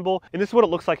rotated the gimbal. And this is what it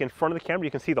looks like in front of the camera.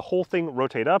 You can see the whole thing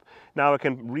rotate up. Now I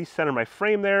can recenter my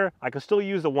frame there. I can still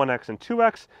use the 1X and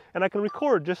 2X, and I can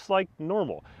record just like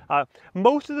normal.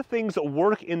 Most of the things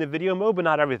work in the video mode, but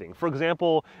not everything. For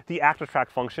example, the actor track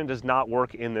function does not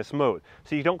work in this mode.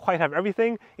 So you don't quite have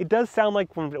everything. It does sound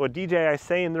like from what DJI is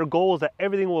saying, their goal is that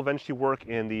everything will eventually work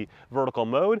in the vertical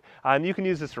mode. And you can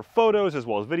use this for photos as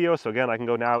well as video. So again, I can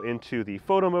go now into the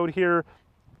photo mode here,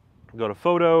 go to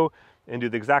photo, and do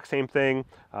the exact same thing.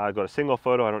 Go to single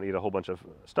photo. I don't need a whole bunch of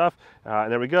stuff.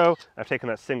 And there we go. I've taken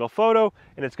that single photo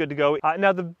and it's good to go.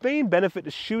 Now the main benefit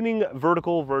to shooting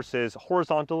vertical versus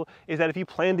horizontal is that if you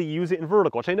plan to use it in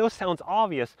vertical, which I know sounds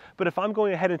obvious, but if I'm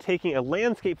going ahead and taking a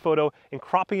landscape photo and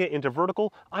cropping it into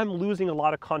vertical, I'm losing a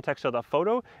lot of context of that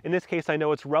photo. In this case, I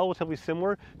know it's relatively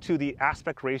similar to the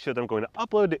aspect ratio that I'm going to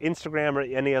upload to Instagram or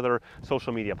any other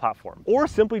social media platform. Or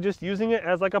simply just using it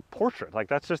as like a portrait. Like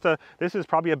that's just this is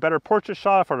probably a better portrait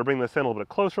shot. If I were to bring this in a little bit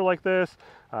closer like this,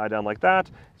 down like that,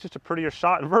 it's just a prettier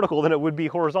shot in vertical than it would be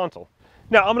horizontal.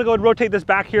 Now I'm gonna go ahead and rotate this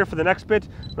back here for the next bit.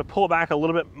 I'm gonna pull it back a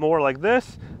little bit more like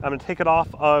this. I'm gonna take it off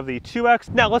of the 2X.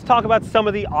 Now let's talk about some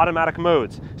of the automatic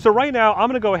modes. So right now I'm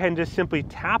gonna go ahead and just simply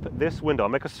tap this window. I'll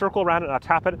make a circle around it and I'll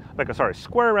tap it, make a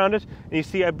square around it. And you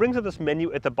see it brings up this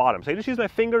menu at the bottom. So I just use my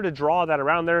finger to draw that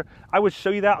around there. I would show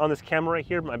you that on this camera right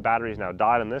here. My battery is now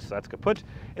died on this, so that's kaput.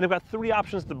 And I've got 3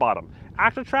 options at the bottom: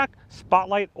 actor track,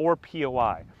 spotlight, or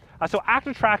POI. So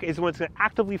actor track is when it's going to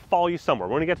actively follow you somewhere.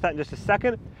 We're going to get to that in just a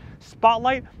second.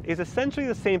 Spotlight is essentially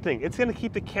the same thing. It's going to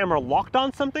keep the camera locked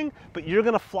on something, but you're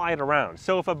going to fly it around.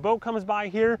 So if a boat comes by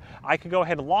here, I could go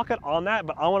ahead and lock it on that,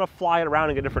 but I want to fly it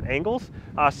around and get different angles.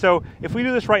 So if we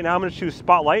do this right now, I'm going to choose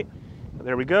spotlight.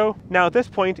 There we go. Now at this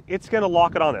point, it's going to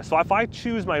lock it on this. So if I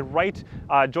choose my right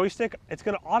joystick, it's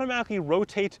going to automatically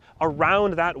rotate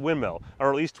around that windmill, or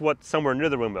at least what's somewhere near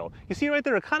the windmill. You see right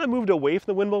there, it kind of moved away from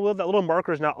the windmill. That little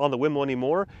marker is not on the windmill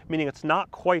anymore, meaning it's not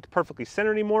quite perfectly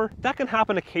centered anymore. That can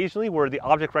happen occasionally where the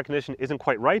object recognition isn't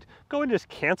quite right. Go ahead and just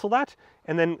cancel that,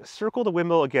 and then circle the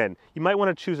windmill again. You might want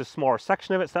to choose a smaller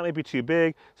section of it, so that might be too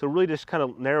big. So really just kind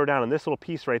of narrow down on this little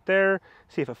piece right there.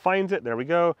 See if it finds it. There we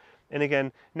go. And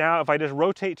again, now if I just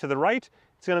rotate to the right,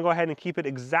 it's going to go ahead and keep it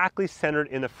exactly centered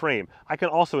in the frame. I can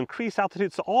also increase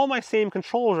altitude, so all my same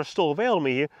controls are still available to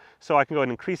me. So I can go ahead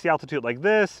and increase the altitude like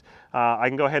this. I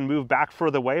can go ahead and move back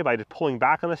further away by just pulling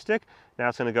back on the stick. Now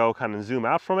it's gonna go kind of zoom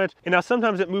out from it. And now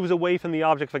sometimes it moves away from the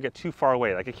object if I get too far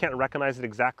away. Like it can't recognize it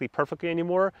exactly perfectly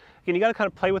anymore. Again, you gotta kind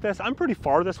of play with this. I'm pretty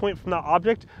far this point from that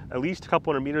object, at least a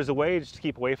couple hundred meters away, just to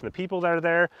keep away from the people that are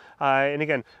there. And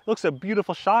again, it looks a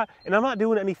beautiful shot, and I'm not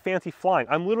doing any fancy flying.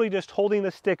 I'm literally just holding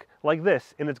the stick like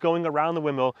this, and it's going around the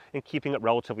windmill and keeping it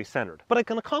relatively centered. But I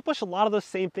can accomplish a lot of those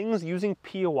same things using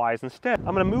POIs instead.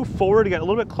 I'm gonna move forward to get a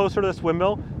little bit closer to this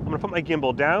windmill. I'm gonna put my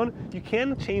gimbal down. You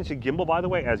can change the gimbal, by the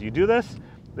way, as you do this.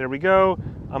 There we go.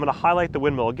 I'm gonna highlight the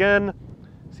windmill again,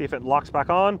 see if it locks back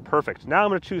on. Perfect. Now I'm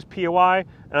gonna choose POI,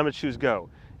 and I'm gonna choose go.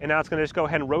 And now it's gonna just go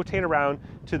ahead and rotate around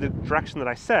to the direction that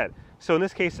I said. So in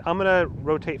this case, I'm gonna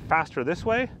rotate faster this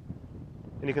way.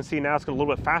 And you can see now it's going a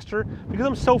little bit faster. Because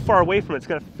I'm so far away from it, it's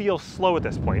going to feel slow at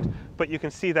this point. But you can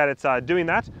see that it's doing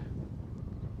that.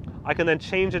 I can then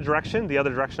change the direction, the other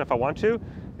direction if I want to.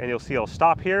 And you'll see it'll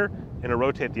stop here and it'll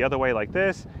rotate the other way like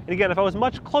this. And again, if I was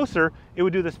much closer, it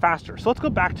would do this faster. So let's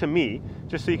go back to me,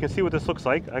 just so you can see what this looks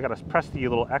like. I gotta press the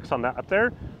little X on that up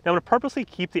there. Now I'm gonna purposely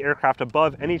keep the aircraft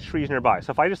above any trees nearby. So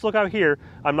if I just look out here,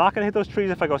 I'm not gonna hit those trees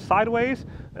if I go sideways,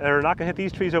 or not gonna hit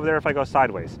these trees over there if I go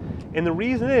sideways. And the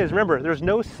reason is, remember, there's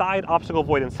no side obstacle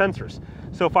avoidance sensors.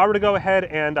 So if I were to go ahead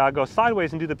and go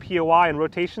sideways and do the POI and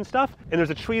rotation stuff, and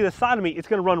there's a tree to the side of me, it's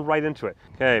gonna run right into it.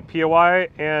 Okay, POI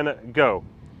and go.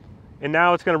 And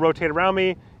now it's going to rotate around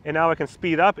me, and now I can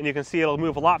speed up, and you can see it'll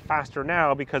move a lot faster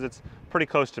now because it's pretty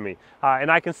close to me.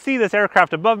 And I can see this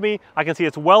aircraft above me. I can see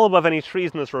it's well above any trees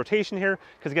in this rotation here,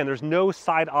 because again, there's no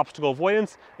side obstacle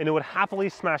avoidance, and it would happily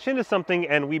smash into something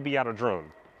and we'd be out of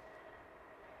drone.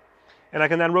 And I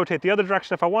can then rotate the other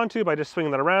direction if I want to by just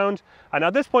swinging that around. Now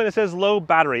at this point it says low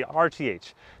battery,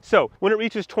 RTH. So when it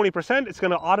reaches 20%, it's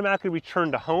going to automatically return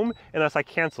to home unless I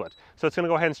cancel it. So it's going to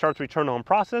go ahead and start the return to home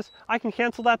process. I can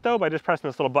cancel that though by just pressing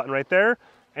this little button right there,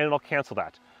 and it'll cancel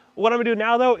that. What I'm going to do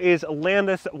now though is land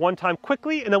this one time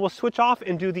quickly, and then we'll switch off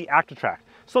and do the active track.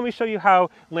 So let me show you how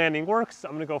landing works.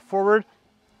 I'm going to go forward,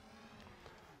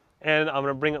 and I'm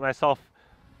going to bring it myself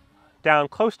down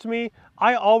close to me.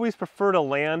 I always prefer to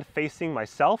land facing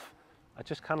myself. It's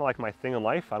just kind of like my thing in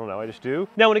life. I don't know, I just do.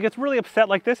 Now when it gets really upset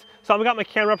like this, so I've got my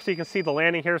camera up so you can see the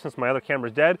landing here since my other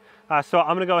camera's dead. So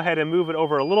I'm gonna go ahead and move it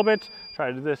over a little bit. Try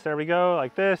to do this, there we go,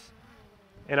 like this.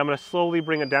 And I'm gonna slowly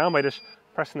bring it down by just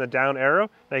pressing the down arrow.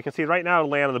 Now you can see right now it'll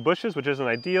land on the bushes, which isn't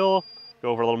ideal. Go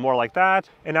over a little more like that.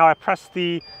 And now I press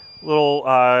the little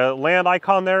land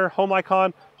icon there, home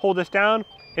icon, hold this down,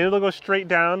 and it'll go straight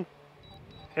down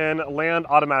and land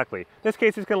automatically. In this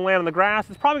case, it's going to land on the grass.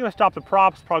 It's probably going to stop the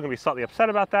props, probably going to be slightly upset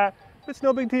about that, but it's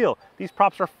no big deal. These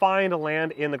props are fine to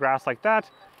land in the grass like that.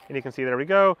 And you can see, there we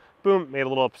go, boom, made a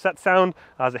little upset sound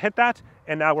as it hit that,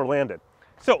 and now we're landed.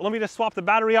 So let me just swap the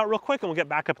battery out real quick and we'll get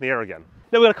back up in the air again.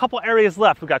 Now we've got a couple areas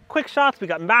left. We've got QuickShots, we've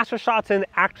got MasterShots, and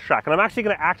Active Track. And I'm actually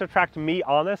going to Active Track me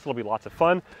on this. It'll be lots of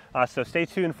fun, so stay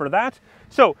tuned for that.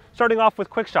 So starting off with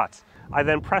QuickShots. I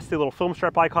then press the little film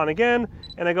strip icon again,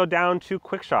 and I go down to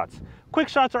QuickShots.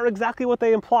 QuickShots are exactly what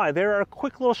they imply. There are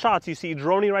quick little shots. You see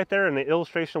droney right there in the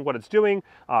illustration of what it's doing.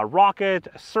 Rocket,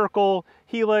 circle,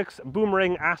 helix,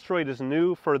 boomerang, asteroid is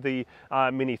new for the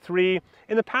Mini 3.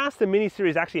 In the past, the Mini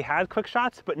series actually had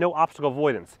QuickShots, but no obstacle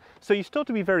avoidance. So you still have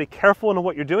to be very careful in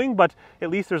what you're doing, but at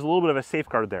least there's a little bit of a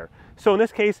safeguard there. So in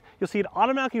this case, you'll see it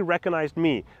automatically recognized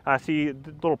me. See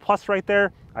the little plus right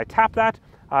there? I tap that.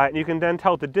 And you can then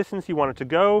tell it the distance you want it to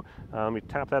go. Let me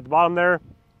tap that at the bottom there,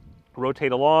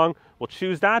 rotate along. We'll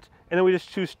choose that, and then we just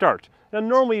choose start. Now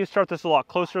normally you start this a lot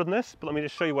closer than this, but let me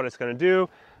just show you what it's going to do.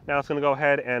 Now it's going to go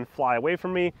ahead and fly away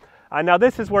from me. Now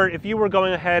this is where if you were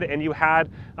going ahead and you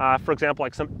had, for example,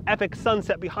 like some epic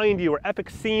sunset behind you or epic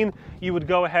scene, you would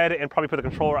go ahead and probably put the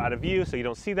controller out of view so you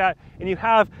don't see that. And you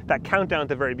have that countdown at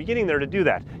the very beginning there to do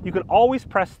that. You can always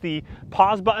press the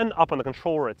pause button up on the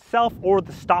controller itself or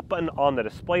the stop button on the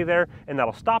display there, and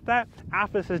that'll stop that.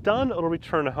 After this is done, it'll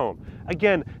return to home.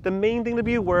 Again, the main thing to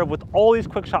be aware of with all these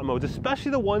quick shot modes,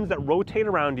 especially the ones that rotate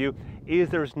around you, is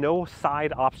there's no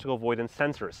side obstacle avoidance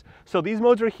sensors. So these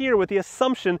modes are here with the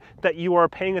assumption that you are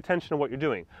paying attention to what you're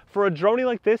doing. For a droney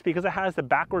like this, because it has the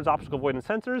backwards obstacle avoidance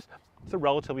sensors, it's a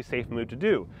relatively safe move to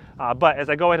do. But as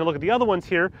I go ahead and look at the other ones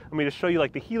here, let me just show you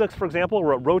like the helix, for example,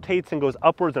 where it rotates and goes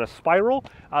upwards in a spiral.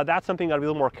 That's something you gotta be a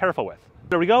little more careful with.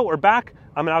 There we go, we're back.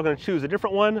 I'm now gonna choose a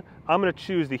different one. I'm gonna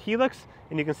choose the helix,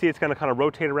 and you can see it's gonna kind of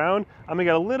rotate around. I'm gonna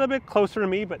get a little bit closer to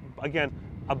me, but again,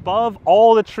 above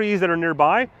all the trees that are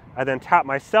nearby. I then tap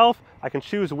myself. I can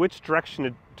choose which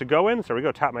direction to go in. So there we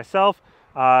go, tap myself.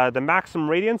 The maximum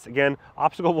radiance, again,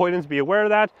 obstacle avoidance, be aware of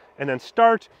that. And then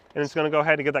start, and it's gonna go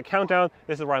ahead and get that countdown.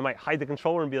 This is where I might hide the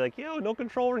controller and be like, yo, no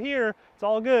controller here, it's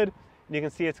all good. And you can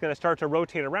see it's going to start to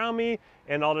rotate around me,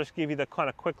 and I'll just give you the kind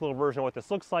of quick little version of what this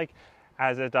looks like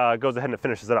as it goes ahead and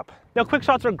finishes it up. Now, quick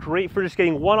shots are great for just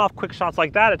getting one-off quick shots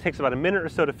like that. It takes about a minute or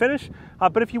so to finish.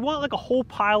 But if you want like a whole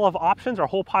pile of options or a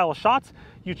whole pile of shots,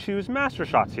 you choose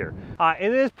MasterShots here.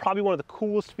 And it is probably one of the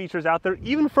coolest features out there,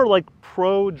 even for like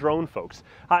pro drone folks.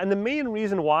 And the main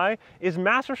reason why is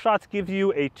MasterShots gives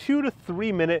you a 2 to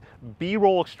 3 minute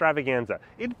B-roll extravaganza.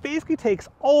 It basically takes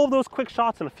all of those quick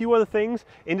shots and a few other things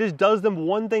and just does them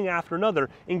one thing after another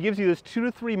and gives you this 2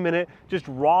 to 3 minute just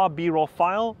raw B-roll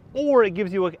file, or it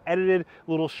gives you an edited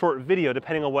little short video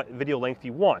depending on what video length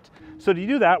you want. So to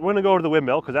do that, we're gonna go over to the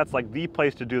windmill because that's like the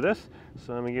place to do this.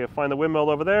 So I'm gonna find the windmill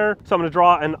over there. So I'm gonna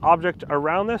draw an object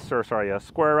around this, or sorry, a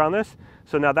square around this.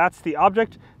 So now that's the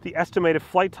object, the estimated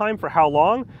flight time for how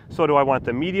long. So do I want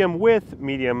the medium width,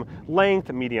 medium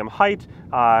length, medium height,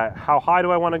 how high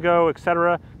do I want to go,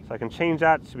 etc. So I can change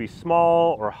that to be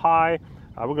small or high.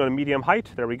 We'll go to medium height,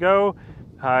 there we go.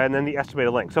 And then the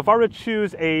estimated length. So if I were to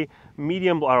choose a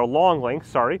medium or long length,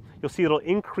 sorry, you'll see it'll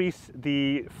increase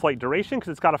the flight duration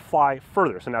because it's got to fly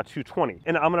further. So now 220.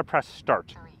 And I'm going to press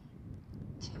start.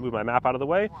 Move my map out of the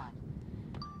way.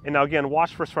 And now again,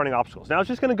 watch for surrounding obstacles. Now I was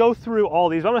just gonna go through all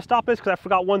these. I'm gonna stop this because I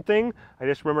forgot one thing. I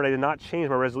just remembered I did not change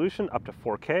my resolution up to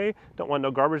 4K. Don't want no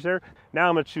garbage there. Now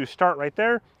I'm gonna choose start right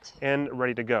there and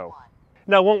ready to go.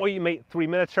 Now I won't wait you mate 3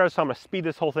 minutes here, so I'm gonna speed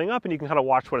this whole thing up and you can kind of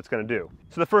watch what it's gonna do.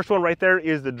 So the first one right there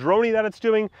is the droney that it's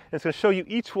doing, and it's gonna show you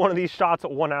each one of these shots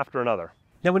one after another.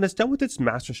 Now, when it's done with its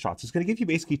master shots, it's going to give you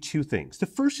basically two things. The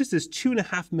first is this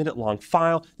 2.5 minute long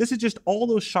file. This is just all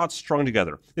those shots strung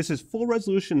together. This is full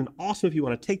resolution and awesome if you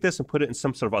want to take this and put it in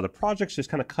some sort of other projects, just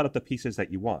kind of cut up the pieces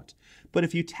that you want. But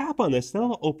if you tap on this, then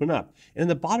it'll open up. And in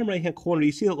the bottom right-hand corner,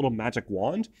 you see that little magic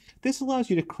wand. This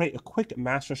allows you to create a quick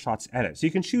master shots edit. So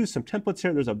you can choose some templates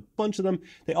here. There's a bunch of them.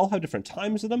 They all have different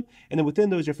times of them. And then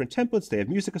within those different templates, they have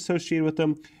music associated with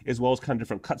them, as well as kind of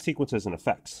different cut sequences and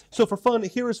effects. So for fun,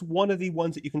 here is one of the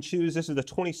ones that you can choose. This is the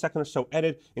 20-second or so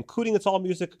edit, including its all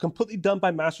music, completely done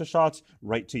by MasterShots,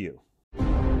 right to you.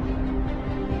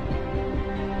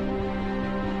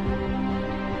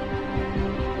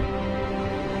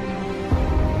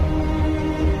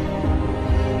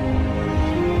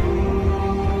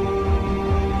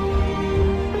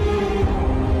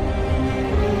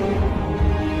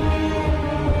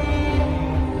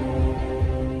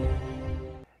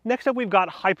 Next up, we've got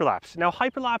HyperLapse. Now,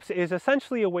 HyperLapse is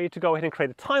essentially a way to go ahead and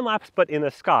create a time lapse, but in the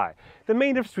sky. The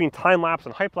main difference between time lapse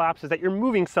and HyperLapse is that you're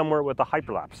moving somewhere with the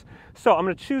HyperLapse. So I'm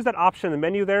going to choose that option in the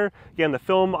menu there. Again, the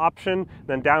film option,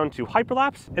 then down to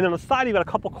HyperLapse. And then on the side, you've got a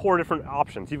couple core different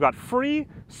options. You've got free,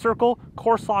 circle,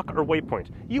 course lock, or waypoint.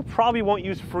 You probably won't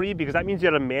use free because that means you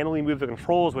have to manually move the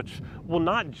controls, which will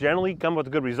not generally come with a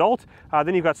good result.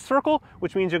 Then you've got circle,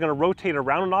 which means you're going to rotate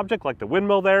around an object like the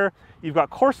windmill there. You've got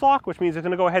course lock, which means it's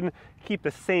going to go ahead and keep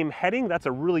the same heading. That's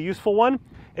a really useful one.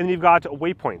 And then you've got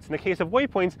waypoints. In the case of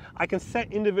waypoints, I can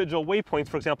set individual waypoints,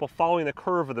 for example, following the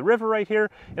curve of the river right here,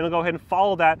 and I'll go ahead and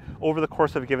follow that over the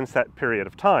course of a given set period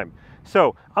of time.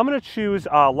 So I'm going to choose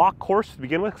lock course to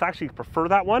begin with, because I actually prefer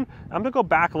that one. I'm going to go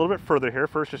back a little bit further here,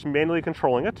 first just manually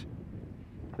controlling it.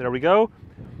 There we go.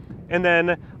 And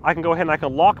then I can go ahead and I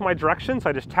can lock my direction, so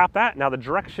I just tap that. Now the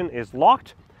direction is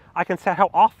locked. I can set how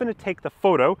often to take the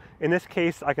photo. In this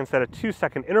case, I can set a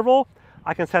 2-second interval.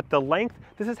 I can set the length.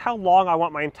 This is how long I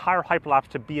want my entire hyperlapse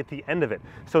to be at the end of it.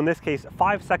 So in this case,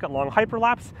 5-second long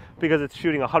hyperlapse because it's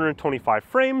shooting 125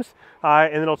 frames,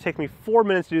 and it'll take me 4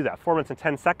 minutes to do that, 4 minutes and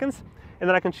 10 seconds. And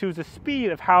then I can choose the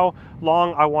speed of how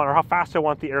long I want or how fast I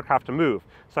want the aircraft to move.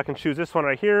 So I can choose this one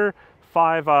right here,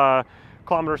 5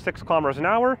 kilometers, 6 kilometers an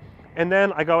hour. And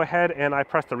then I go ahead and I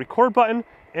press the record button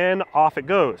and off it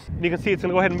goes. And you can see it's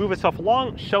gonna go ahead and move itself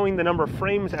along, showing the number of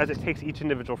frames as it takes each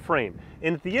individual frame.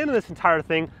 And at the end of this entire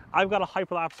thing, I've got a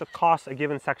hyperlapse that costs a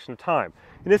given section of time.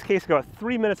 In this case, I've got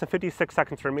 3 minutes and 56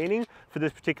 seconds remaining for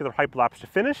this particular hyperlapse to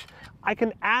finish. I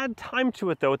can add time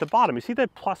to it though at the bottom. You see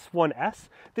that +1s?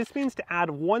 This means to add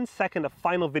 1 second of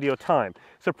final video time.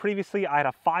 So previously I had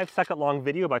a 5-second long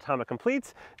video by the time it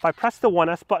completes. If I press the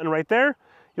 1s button right there,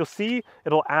 you'll see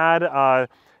it'll add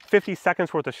 50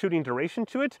 seconds worth of shooting duration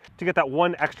to it to get that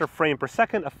 1 extra frame per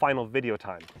second of final video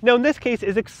time. Now in this case,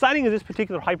 as exciting as this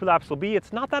particular hyperlapse will be,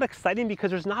 it's not that exciting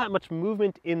because there's not much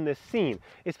movement in this scene.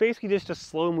 It's basically just a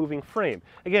slow moving frame.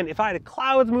 Again, if I had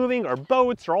clouds moving or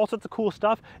boats or all sorts of cool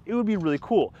stuff, it would be really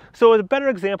cool. So as a better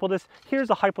example of this,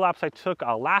 here's a hyperlapse I took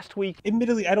last week.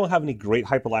 Admittedly, I don't have any great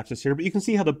hyperlapses here, but you can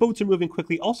see how the boats are moving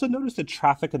quickly. Also notice the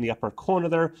traffic in the upper corner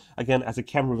there. Again, as the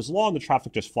camera moves along, the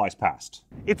traffic just flies past.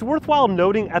 It's worthwhile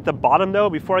noting at the bottom though,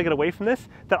 before I get away from this,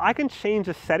 that I can change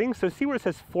the settings. So see where it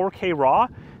says 4K RAW?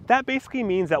 That basically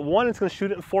means that one, it's going to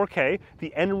shoot it in 4K,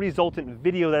 the end resultant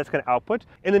video that it's going to output,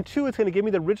 and then two, it's going to give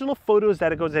me the original photos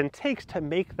that it goes and takes to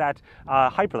make that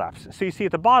hyperlapse. So you see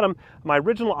at the bottom, my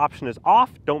original option is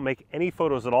off, don't make any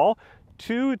photos at all.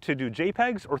 2 to do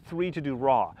JPEGs, or 3 to do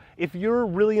RAW. If you're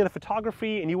really into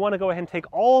photography and you want to go ahead and take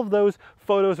all of those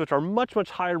photos, which are much,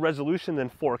 much higher resolution than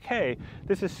 4K,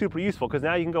 this is super useful because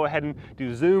now you can go ahead and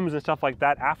do zooms and stuff like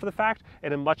that after the fact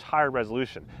at a much higher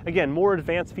resolution. Again, more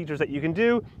advanced features that you can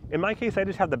do. In my case, I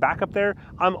just have the backup there.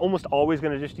 I'm almost always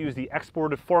going to just use the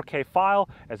exported 4K file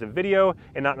as a video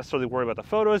and not necessarily worry about the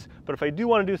photos. But if I do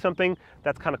want to do something,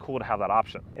 that's kind of cool to have that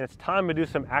option. And it's time to do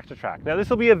some after track. Now, this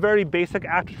will be a very basic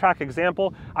after track example.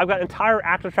 I've got an entire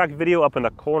after track video up in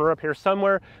the corner up here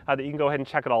somewhere that you can go ahead and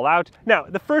check it all out. Now,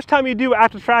 the first time you do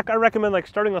after track, I recommend like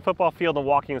starting on the football field and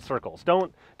walking in circles.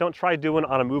 Don't try doing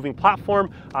on a moving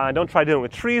platform. Don't try doing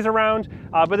with trees around.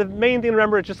 But the main thing to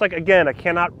remember is just like, again, I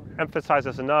cannot emphasize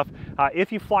this enough.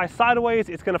 If you fly sideways,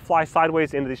 it's going to fly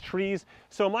sideways into these trees.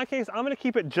 So in my case, I'm going to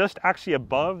keep it just actually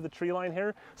above the tree line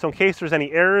here. So in case there's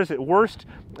any errors, at worst,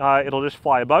 it'll just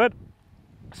fly above it.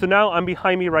 So now I'm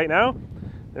behind me right now.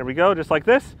 There we go, just like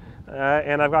this.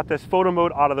 And I've got this photo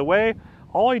mode out of the way.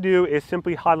 All I do is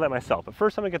simply highlight myself. But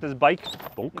first I'm gonna get this bike.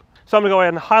 Bonk. So I'm gonna go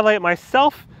ahead and highlight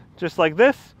myself just like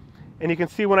this. And you can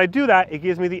see when I do that, it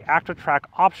gives me the after track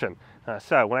option.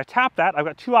 So when I tap that, I've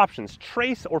got two options,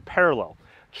 trace or parallel.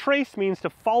 Trace means to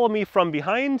follow me from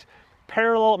behind.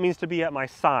 Parallel means to be at my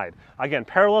side. Again,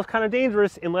 parallel is kind of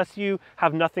dangerous unless you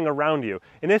have nothing around you.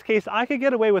 In this case, I could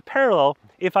get away with parallel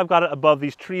if I've got it above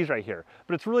these trees right here.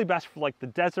 But it's really best for like the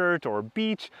desert or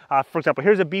beach. For example,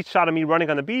 here's a beach shot of me running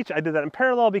on the beach. I did that in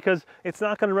parallel because it's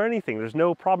not gonna run anything. There's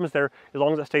no problems there as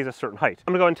long as it stays a certain height.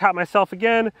 I'm gonna go and tap myself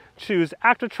again, choose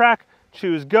after track,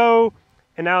 choose go,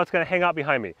 and now it's gonna hang out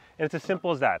behind me. And it's as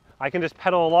simple as that. I can just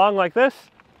pedal along like this,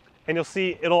 and you'll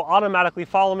see it'll automatically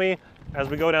follow me as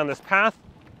we go down this path.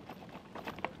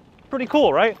 Pretty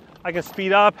cool, right? I can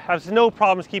speed up, has no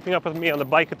problems keeping up with me on the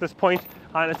bike at this point.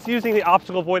 And it's using the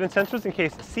optical avoidance sensors in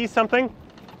case it sees something.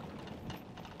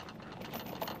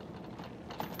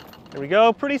 There we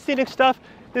go, pretty scenic stuff.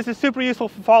 This is super useful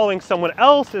for following someone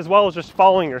else as well as just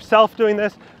following yourself doing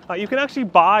this. You can actually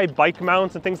buy bike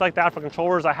mounts and things like that for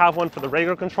controllers. I have one for the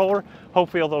regular controller.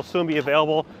 Hopefully they'll soon be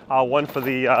available. One for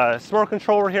the smart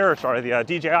controller here, or sorry, the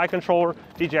DJI controller,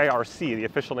 DJI RC, the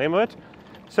official name of it.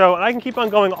 So I can keep on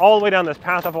going all the way down this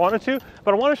path if I wanted to,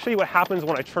 but I want to show you what happens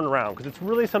when I turn around, because it's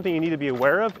really something you need to be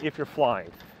aware of if you're flying.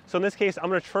 So in this case, I'm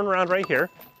going to turn around right here.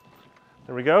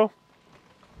 There we go.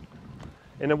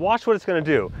 And then watch what it's going to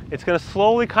do. It's going to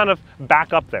slowly kind of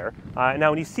back up there. Now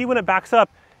when you see when it backs up,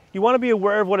 you want to be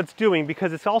aware of what it's doing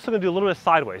because it's also going to do a little bit of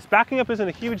sideways. Backing up isn't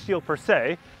a huge deal per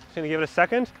se. Just going to give it a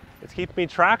second. It's keeping me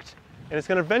tracked, and it's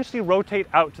going to eventually rotate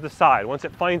out to the side once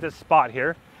it finds its spot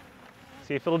here.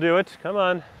 See if it'll do it. Come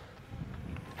on.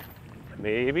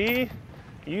 Maybe.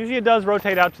 Usually it does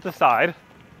rotate out to the side.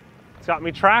 It's got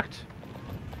me tracked.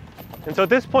 And so at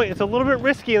this point, it's a little bit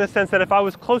risky in the sense that if I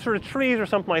was closer to trees or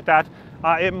something like that,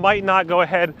 it might not go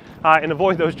ahead and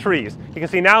avoid those trees. You can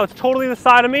see now it's totally the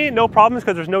side of me, no problems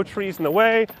because there's no trees in the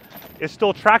way. It's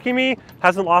still tracking me,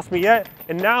 hasn't lost me yet,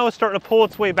 and now it's starting to pull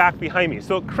its way back behind me.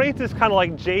 So it creates this kind of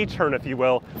like J-turn, if you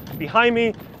will, behind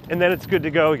me, and then it's good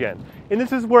to go again. And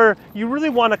this is where you really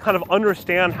want to kind of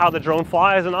understand how the drone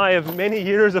flies, and I have many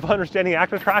years of understanding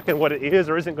after track and what it is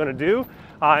or isn't going to do,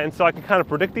 and so I can kind of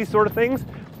predict these sort of things.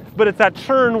 But it's that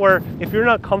turn where if you're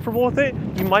not comfortable with it,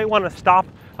 you might want to stop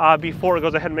before it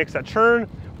goes ahead and makes that turn.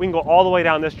 We can go all the way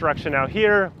down this direction now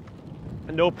here,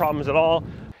 no problems at all.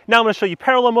 Now I'm going to show you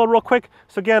parallel mode real quick.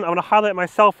 So again, I'm going to highlight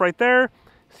myself right there,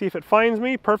 see if it finds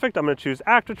me. Perfect. I'm going to choose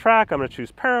after track. I'm going to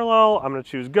choose parallel. I'm going to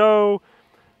choose go.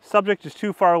 Subject is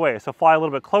too far away, so fly a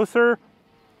little bit closer.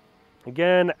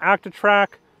 Again, after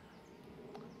track,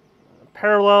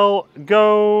 parallel,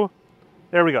 go.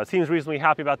 There we go. It seems reasonably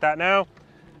happy about that now.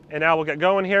 And now we'll get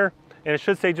going here. And it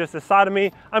should say just this side of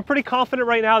me. I'm pretty confident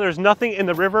right now there's nothing in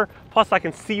the river. Plus I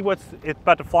can see what's it's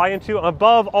about to fly into. I'm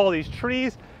above all these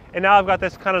trees. And now I've got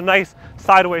this kind of nice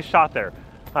sideways shot there.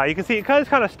 You can see it kind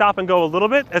of stop and go a little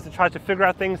bit as it tries to figure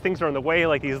out things. Things are in the way,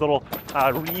 like these little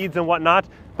reeds and whatnot.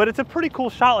 But it's a pretty cool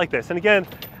shot like this. And again,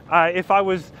 if I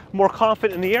was more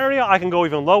confident in the area, I can go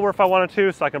even lower if I wanted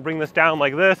to. So I can bring this down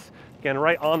like this, again,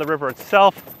 right on the river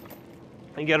itself,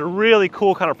 and get a really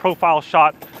cool kind of profile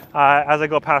shot as I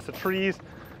go past the trees.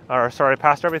 or sorry,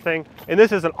 past everything. And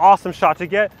this is an awesome shot to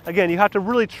get. Again, you have to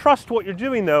really trust what you're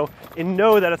doing though, and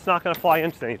know that it's not gonna fly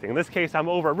into anything. In this case, I'm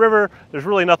over a river. There's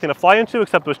really nothing to fly into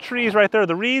except those trees right there,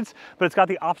 the reeds, but it's got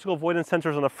the optical avoidance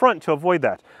sensors on the front to avoid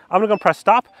that. I'm gonna go press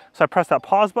stop. So I press that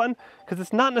pause button because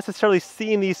it's not necessarily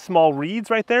seeing these small reeds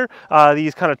right there,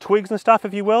 these kind of twigs and stuff,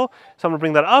 if you will. So I'm gonna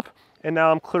bring that up. And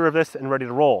now I'm clear of this and ready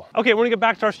to roll. Okay, we're gonna get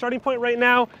back to our starting point right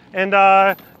now and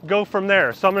go from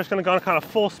there. So I'm just gonna go on kind of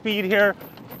full speed here,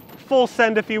 full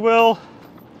send if you will.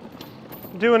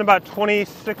 Doing about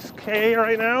 26K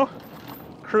right now,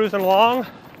 cruising along.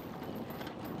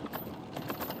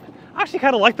 I actually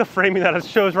kind of like the framing that it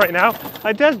shows right now.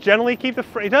 It does generally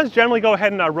go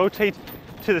ahead and rotate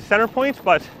to the center point,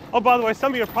 but oh, by the way,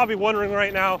 some of you are probably wondering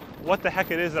right now what the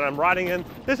heck it is that I'm riding in.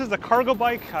 This is a cargo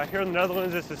bike. Here in the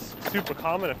Netherlands, this is super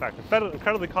common. In fact,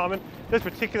 incredibly common. This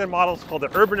particular model is called the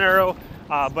Urban Arrow,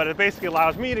 but it basically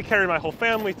allows me to carry my whole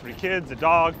family, 3 kids, a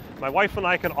dog. My wife and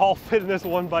I can all fit in this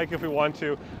one bike if we want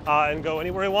to, and go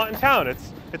anywhere we want in town.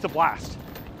 It's a blast.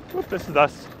 Oop, this is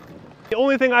us. The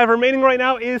only thing I have remaining right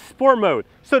now is sport mode.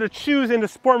 So to choose into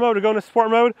sport mode, to go into sport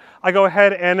mode, I go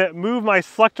ahead and move my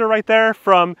selector right there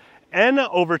from N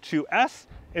over to S.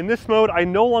 In this mode, I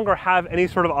no longer have any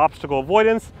sort of obstacle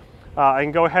avoidance. I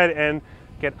can go ahead and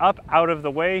get up out of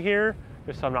the way here,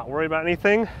 just so I'm not worried about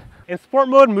anything. And sport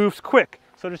mode moves quick.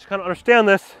 So just to kind of understand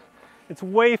this, it's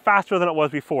way faster than it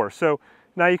was before. So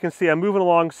now you can see I'm moving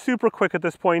along super quick at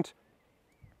this point.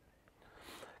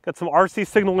 Got some RC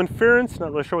signal interference,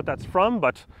 not really sure what that's from,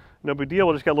 but no big deal,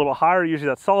 we'll just get a little bit higher, usually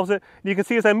that solves it. And you can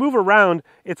see as I move around,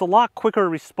 it's a lot quicker to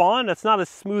respond, it's not as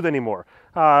smooth anymore,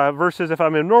 versus if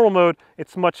I'm in normal mode,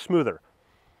 it's much smoother.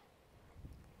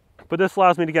 But this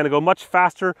allows me to, again, to go much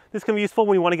faster. This can be useful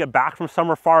when you want to get back from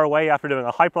somewhere far away after doing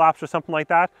a hyperlapse or something like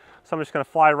that. So I'm just going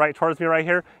to fly right towards me right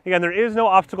here. Again, there is no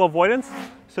obstacle avoidance,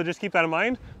 so just keep that in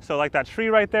mind. So like that tree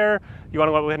right there, you want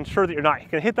to go ahead and ensure that you're not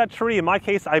going to hit that tree. In my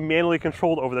case, I manually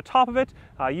controlled over the top of it.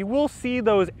 You will see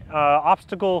those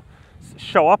obstacles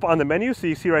show up on the menu. So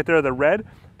you see right there the red,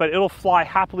 but it'll fly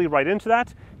happily right into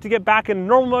that. To get back in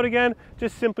normal mode again,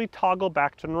 just simply toggle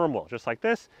back to normal, just like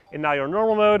this. And now you're in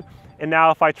normal mode. And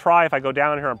now if I go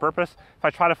down here on purpose, if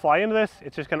I try to fly into this,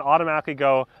 it's just gonna automatically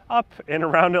go up and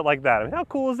around it like that. I mean, how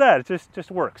cool is that? It just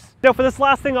works. Now for this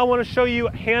last thing, I wanna show you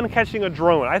hand catching a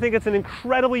drone. I think it's an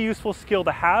incredibly useful skill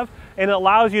to have, and it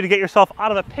allows you to get yourself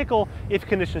out of the pickle if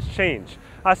conditions change.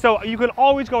 So you can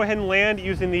always go ahead and land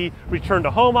using the return to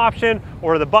home option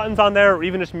or the buttons on there, or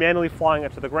even just manually flying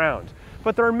it to the ground.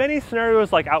 But there are many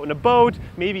scenarios like out in a boat,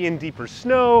 maybe in deeper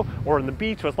snow, or in the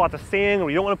beach with lots of sand,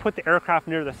 where you don't want to put the aircraft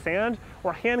near the sand,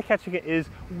 where hand catching it is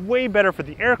way better for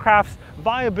the aircraft's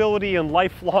viability and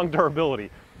lifelong durability.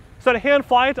 So to hand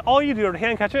fly it, all you do, or to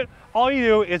hand catch it, all you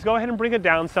do is go ahead and bring it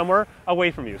down somewhere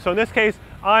away from you. So in this case,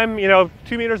 I'm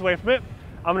 2 meters away from it.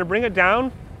 I'm gonna bring it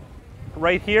down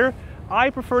right here.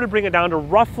 I prefer to bring it down to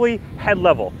roughly head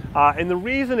level. And the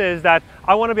reason is that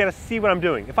I want to be able to see what I'm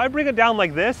doing. If I bring it down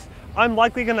like this, I'm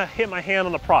likely going to hit my hand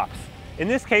on the props. In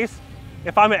this case,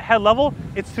 if I'm at head level,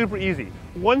 it's super easy.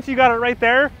 Once you got it right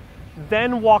there,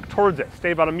 then walk towards it.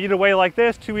 Stay about 1 meter away like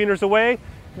this, 2 meters away.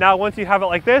 Now, once you have it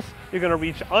like this, you're going to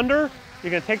reach under,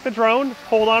 you're going to take the drone,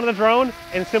 hold on to the drone,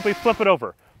 and simply flip it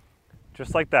over.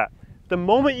 Just like that. The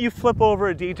moment you flip over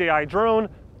a DJI drone,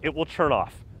 it will turn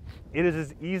off. It is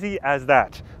as easy as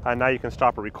that. Now you can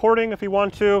stop a recording if you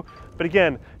want to, but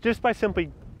again, just by simply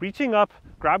reaching up,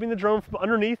 grabbing the drone from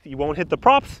underneath, you won't hit the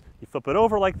props, you flip it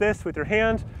over like this with your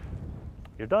hand,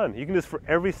 you're done. You can do this for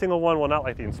every single one, well, not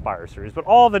like the Inspire series, but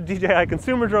all the DJI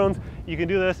consumer drones, you can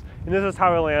do this, and this is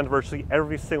how I land virtually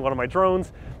every single one of my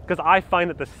drones, because I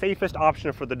find it the safest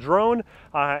option for the drone,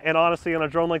 and honestly, on a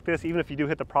drone like this, even if you do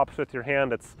hit the props with your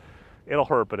hand, it'll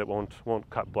hurt, but it won't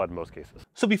cut blood in most cases.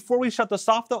 So before we shut this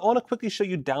off though, I want to quickly show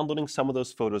you downloading some of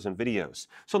those photos and videos.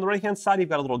 So on the right hand side, you've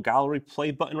got a little gallery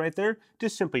play button right there.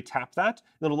 Just simply tap that,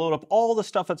 and it'll load up all the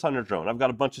stuff that's on your drone. I've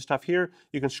got a bunch of stuff here.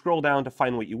 You can scroll down to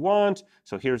find what you want.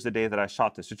 So here's the day that I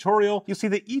shot this tutorial. You'll see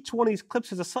that each one of these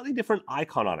clips has a slightly different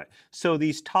icon on it. So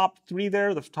these top 3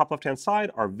 there, the top left hand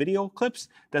side, are video clips.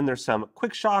 Then there's some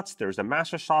quick shots. There's the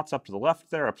MasterShots up to the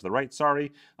left there, up to the right,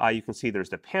 sorry. You can see there's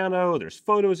the pano, there's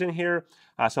photos in here.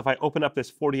 So if I open up this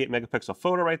 48 megapixel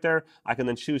photo right there, I can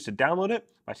then choose to download it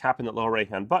by tapping that lower right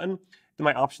hand button. Then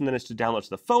my option then is to download to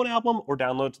the phone album or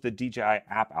download to the DJI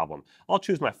app album. I'll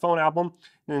choose my phone album.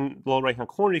 In the lower right hand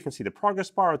corner, you can see the progress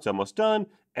bar. It's almost done,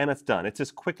 and it's done. It's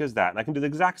as quick as that. And I can do the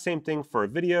exact same thing for a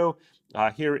video.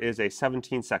 Here is a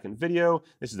 17-second video.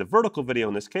 This is a vertical video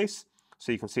in this case.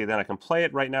 So you can see that I can play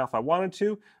it right now if I wanted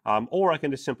to, or I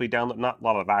can just simply download, not a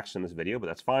lot of action in this video, but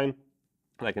that's fine.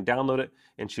 and I can download it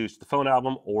and choose the phone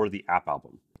album or the app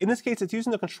album. In this case, it's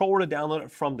using the controller to download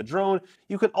it from the drone.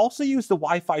 You can also use the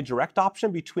Wi-Fi direct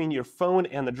option between your phone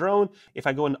and the drone. If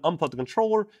I go and unplug the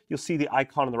controller, you'll see the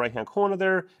icon in the right-hand corner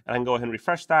there, and I can go ahead and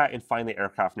refresh that and find the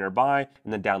aircraft nearby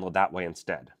and then download that way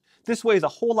instead. This way is a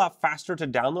whole lot faster to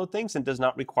download things and does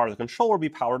not require the controller be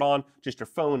powered on, just your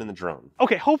phone and the drone.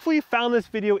 Okay, hopefully you found this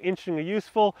video interesting or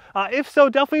useful. If so,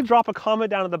 definitely drop a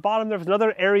comment down at the bottom. If there's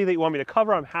another area that you want me to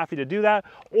cover, I'm happy to do that.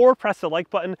 Or press the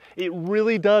like button. It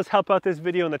really does help out this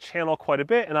video and the channel quite a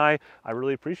bit, and I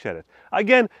really appreciate it.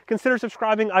 Again, consider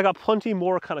subscribing. I got plenty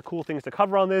more kind of cool things to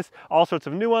cover on this, all sorts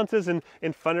of nuances and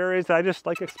fun areas that I just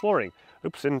like exploring.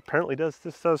 Oops, and apparently this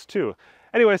does too.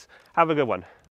 Anyways, have a good one.